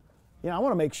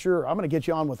want to make sure. I'm going to get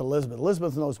you on with Elizabeth.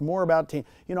 Elizabeth knows more about teams.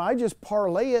 You know, I just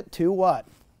parlay it to what?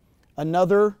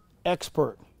 Another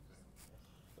expert.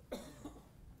 Jane,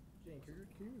 can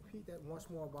you repeat that once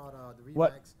more about the Remax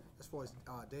What? as far as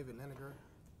David Liniger?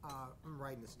 I'm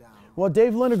writing this down. Well,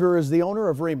 Dave Liniger is the owner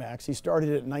of Remax. He started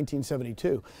it in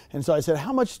 1972. And so I said,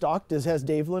 how much stock has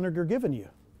Dave Liniger given you?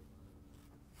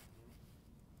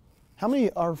 How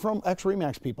many are from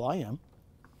ex-Remax people? I am.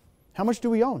 How much do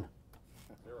we own?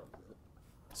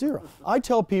 Zero. I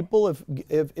tell people if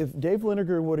Dave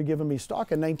Liniger would have given me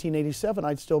stock in 1987,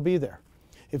 I'd still be there.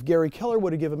 If Gary Keller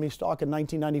would have given me stock in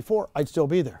 1994, I'd still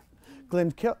be there.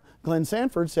 Glenn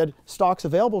Sanford said, stock's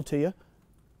available to you.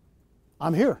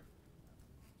 I'm here.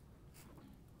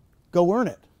 Go earn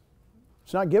it.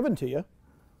 It's not given to you,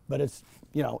 but it's,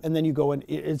 you know, and then you go and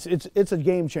it's a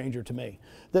game changer to me.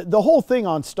 The whole thing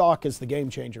on stock is the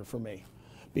game changer for me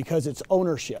because it's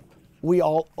ownership. We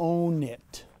all own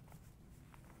it,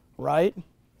 right?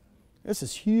 This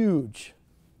is huge.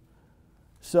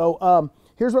 So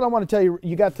here's what I want to tell you.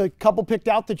 You got the couple picked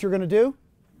out that you're going to do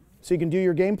so you can do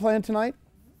your game plan tonight?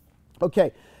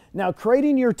 Okay. Now,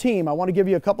 creating your team, I want to give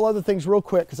you a couple other things real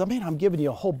quick because, I'm giving you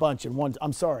a whole bunch in one.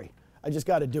 I'm sorry. I just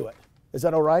got to do it. Is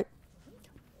that all right?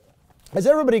 As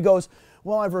everybody goes,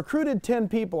 well, I've recruited 10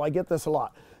 people. I get this a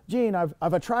lot. Gene, I've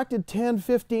attracted 10,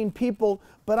 15 people,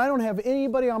 but I don't have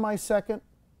anybody on my second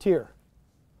tier.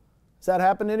 Has that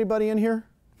happened to anybody in here?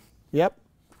 Yep.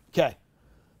 Okay.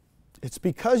 It's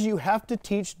because you have to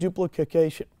teach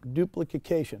duplication,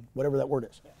 whatever that word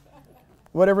is.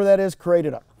 Whatever that is, create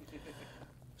it up.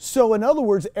 So in other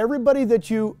words, everybody that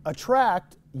you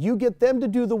attract, you get them to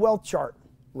do the wealth chart.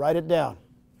 Write it down.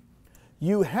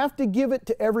 You have to give it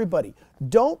to everybody.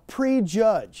 Don't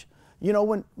prejudge. You know,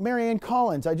 when Marianne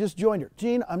Collins, I just joined her.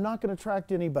 Gene, I'm not going to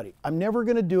attract anybody. I'm never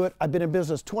going to do it. I've been in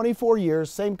business 24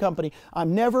 years, same company.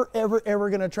 I'm never, ever,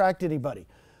 ever going to attract anybody.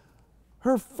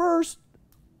 Her first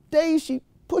day, she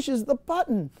pushes the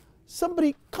button.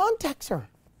 Somebody contacts her.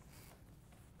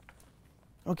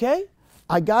 Okay?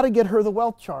 I got to get her the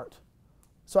wealth chart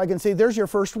so I can say, there's your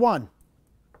first one.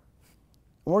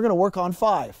 And we're going to work on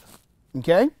 5.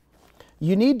 Okay?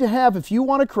 You need to have, if you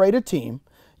want to create a team,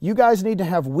 you guys need to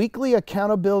have weekly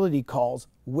accountability calls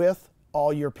with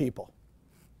all your people.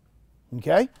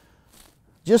 Okay?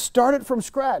 Just start it from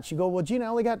scratch. You go, well, Gene, I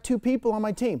only got 2 people on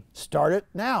my team. Start it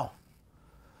now.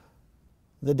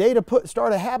 The day to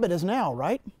start a habit is now,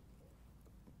 right?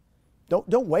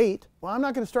 Don't wait. Well, I'm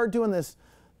not going to start doing this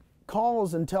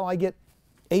calls until I get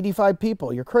 85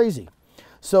 people. You're crazy.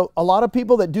 So a lot of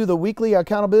people that do the weekly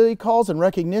accountability calls and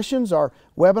recognitions are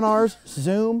webinars,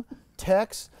 Zoom,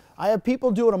 text. I have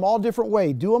people doing them all different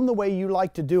ways. Do them the way you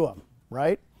like to do them,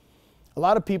 right? A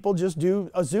lot of people just do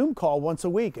a Zoom call once a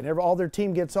week and all their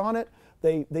team gets on it.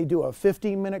 They do a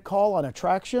 15-minute call on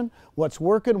attraction, what's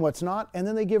working, what's not, and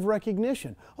then they give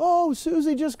recognition. Oh,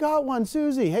 Susie just got one.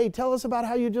 Susie, hey, tell us about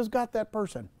how you just got that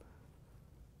person.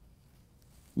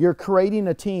 You're creating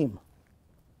a team.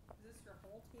 Is this your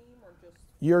whole team or just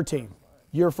your team,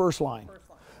 your first line?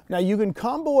 Now you can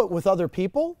combo it with other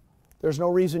people. There's no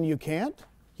reason you can't.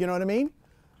 You know what I mean?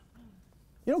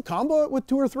 You know, combo it with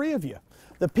 2 or 3 of you.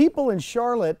 The people in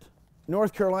Charlotte,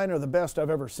 North Carolina are the best I've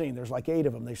ever seen. There's like 8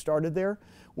 of them. They started there.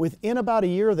 Within about a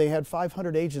year, they had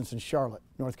 500 agents in Charlotte,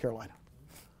 North Carolina.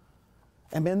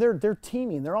 And man, they're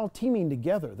teaming. They're all teaming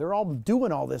together. They're all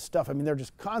doing all this stuff. I mean, they're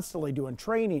just constantly doing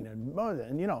training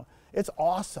and you know, it's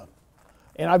awesome.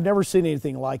 And I've never seen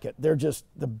anything like it. They're just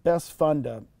the best fun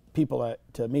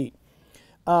to meet.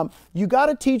 You got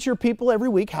to teach your people every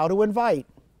week how to invite.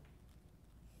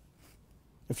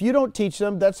 If you don't teach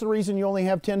them, that's the reason you only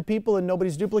have 10 people and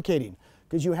nobody's duplicating,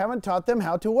 because you haven't taught them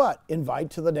how to what? Invite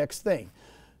to the next thing.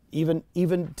 Even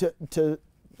to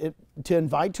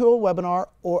invite to a webinar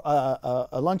or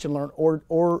a lunch and learn,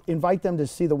 or invite them to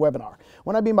see the webinar.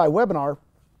 What I mean by webinar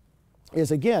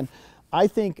is, again, I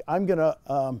think I'm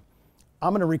gonna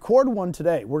record one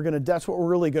today. That's what we're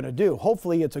really gonna do.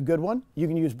 Hopefully it's a good one. You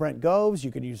can use Brent Gove's,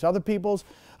 you can use other people's.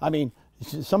 I mean,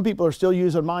 some people are still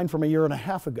using mine from 1.5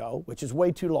 years ago, which is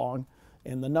way too long,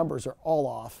 and the numbers are all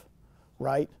off,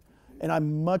 right? And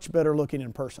I'm much better looking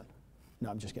in person.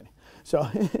 No, I'm just kidding. So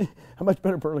I'm much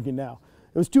better looking now.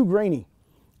 It was too grainy.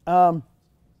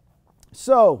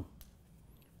 So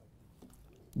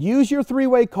use your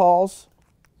 3-way calls,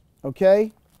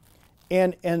 okay?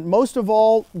 And most of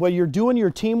all, when you're doing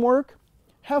your teamwork,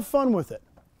 have fun with it.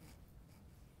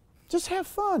 Just have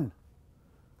fun.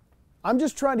 I'm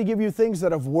just trying to give you things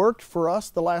that have worked for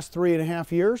us the last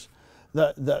 3.5 years.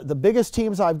 The biggest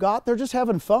teams I've got, they're just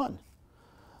having fun.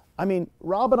 I mean,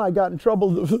 Rob and I got in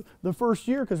trouble the first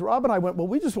year because Rob and I went, well,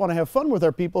 we just want to have fun with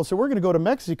our people, so we're going to go to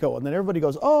Mexico. And then everybody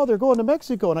goes, oh, they're going to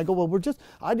Mexico. And I go, well,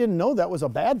 I didn't know that was a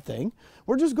bad thing.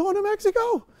 We're just going to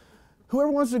Mexico. Whoever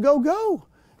wants to go, go.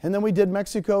 And then we did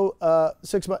Mexico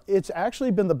 6 months. It's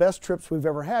actually been the best trips we've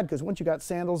ever had, because once you got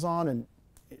sandals on and,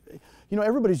 you know,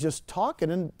 everybody's just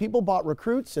talking, and people bought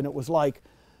recruits, and it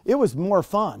was more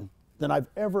fun than I've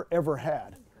ever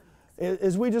had.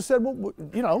 As we just said, well,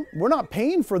 you know, we're not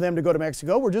paying for them to go to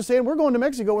Mexico. We're just saying we're going to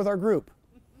Mexico with our group.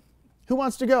 Who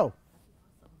wants to go?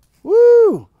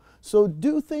 Woo! So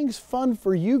do things fun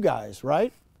for you guys,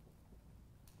 right?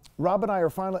 Rob and I are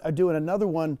finally doing another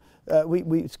one.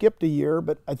 We skipped a year,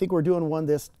 but I think we're doing one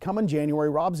this coming January.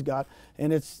 Rob's got,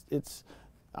 and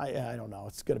I don't know,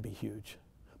 it's going to be huge.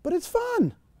 But it's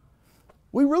fun.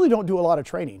 We really don't do a lot of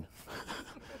training.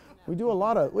 We do a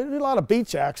lot of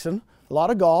beach action, a lot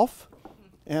of golf,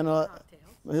 and a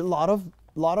lot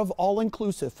of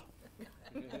all-inclusive.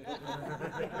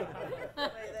 A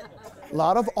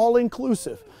lot of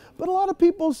all-inclusive. But a lot of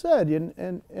people said,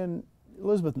 and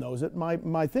Elizabeth knows it,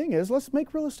 my thing is, let's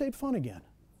make real estate fun again.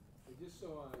 Just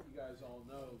so you guys all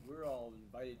know, we're all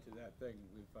invited to that thing.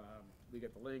 We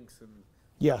get the links, and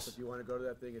yes. If you want to go to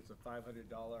that thing, it's a $500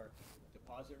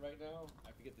 deposit right now.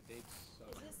 I forget the dates.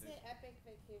 Is this the epic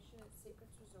vacation at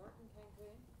Secrets Resort in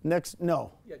Cancun?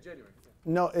 No. Yeah, January.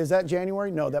 Yeah. No, is that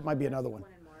January? No, that might be another one.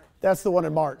 One in March. That's the one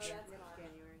in March. Oh,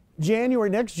 that's January.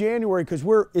 Next January, because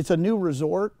it's a new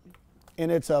resort,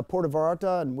 and it's Puerto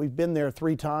Vallarta, and we've been there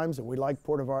 3 times, and we like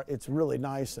Puerto Vallarta. It's really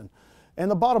nice, and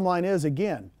the bottom line is,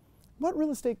 again, what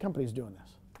real estate company is doing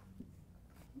this?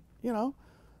 You know,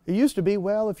 it used to be,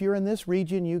 well, if you're in this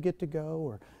region, you get to go,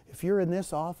 or if you're in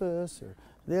this office, or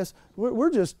this. We're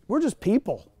just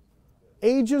people.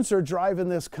 Agents are driving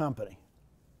this company.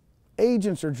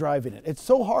 Agents are driving it. It's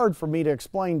so hard for me to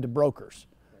explain to brokers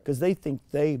because they think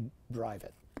they drive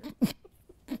it.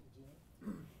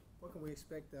 What can we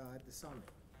expect at the summit?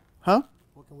 Huh?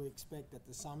 What can we expect at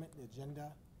the summit, the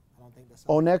agenda? I don't think that's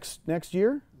Oh, next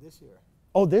year? this year.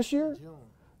 Oh, this year? June.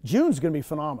 June's going to be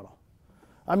phenomenal.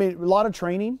 I mean, a lot of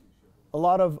training, a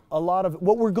lot of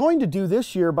what we're going to do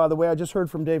this year, by the way, I just heard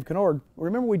from Dave Knorg.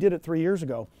 Remember we did it 3 years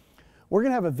ago. We're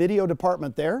going to have a video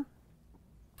department there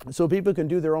so people can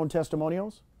do their own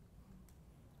testimonials,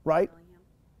 right?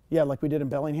 Yeah, like we did in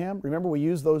Bellingham. Remember, we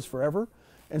used those forever.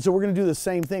 And so we're going to do the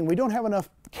same thing. We don't have enough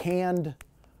canned,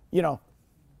 you know,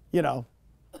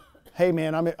 hey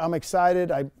man, I'm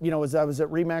excited. I was at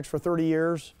Remax for 30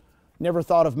 years, never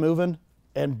thought of moving,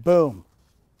 and boom.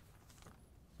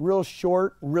 Real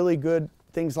short, really good,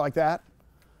 things like that.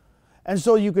 And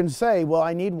so you can say, well,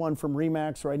 I need one from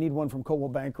Remax, or I need one from Coldwell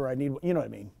Bank, or I need, you know what I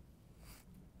mean?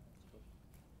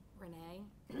 Renee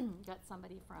got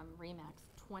somebody from Remax,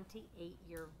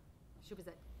 28-year, she was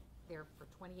there for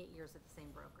 28 years at the same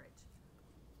brokerage.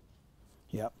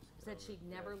 Yep. Said she'd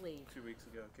never leave. 2 weeks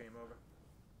ago, came over.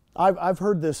 I've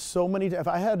heard this so many times. If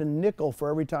I had a nickel for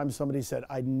every time somebody said,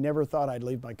 I never thought I'd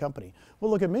leave my company.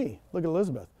 Well, look at me. Look at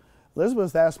Elizabeth.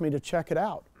 Elizabeth asked me to check it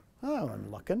out. I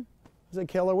wasn't looking. I was at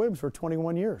Keller Williams for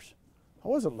 21 years. I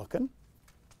wasn't looking.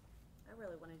 I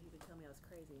really wanted you to tell me I was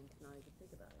crazy and to not even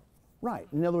think about it. Right.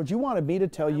 In other words, you wanted me to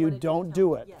tell I you wanted to don't tell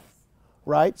do me, it. Yes.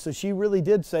 Right? So she really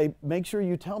did say, make sure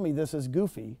you tell me this is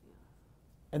goofy,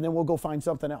 and then we'll go find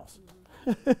something else.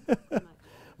 Mm-hmm.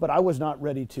 But I was not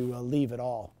ready to leave at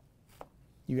all.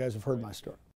 You guys have heard my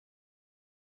story.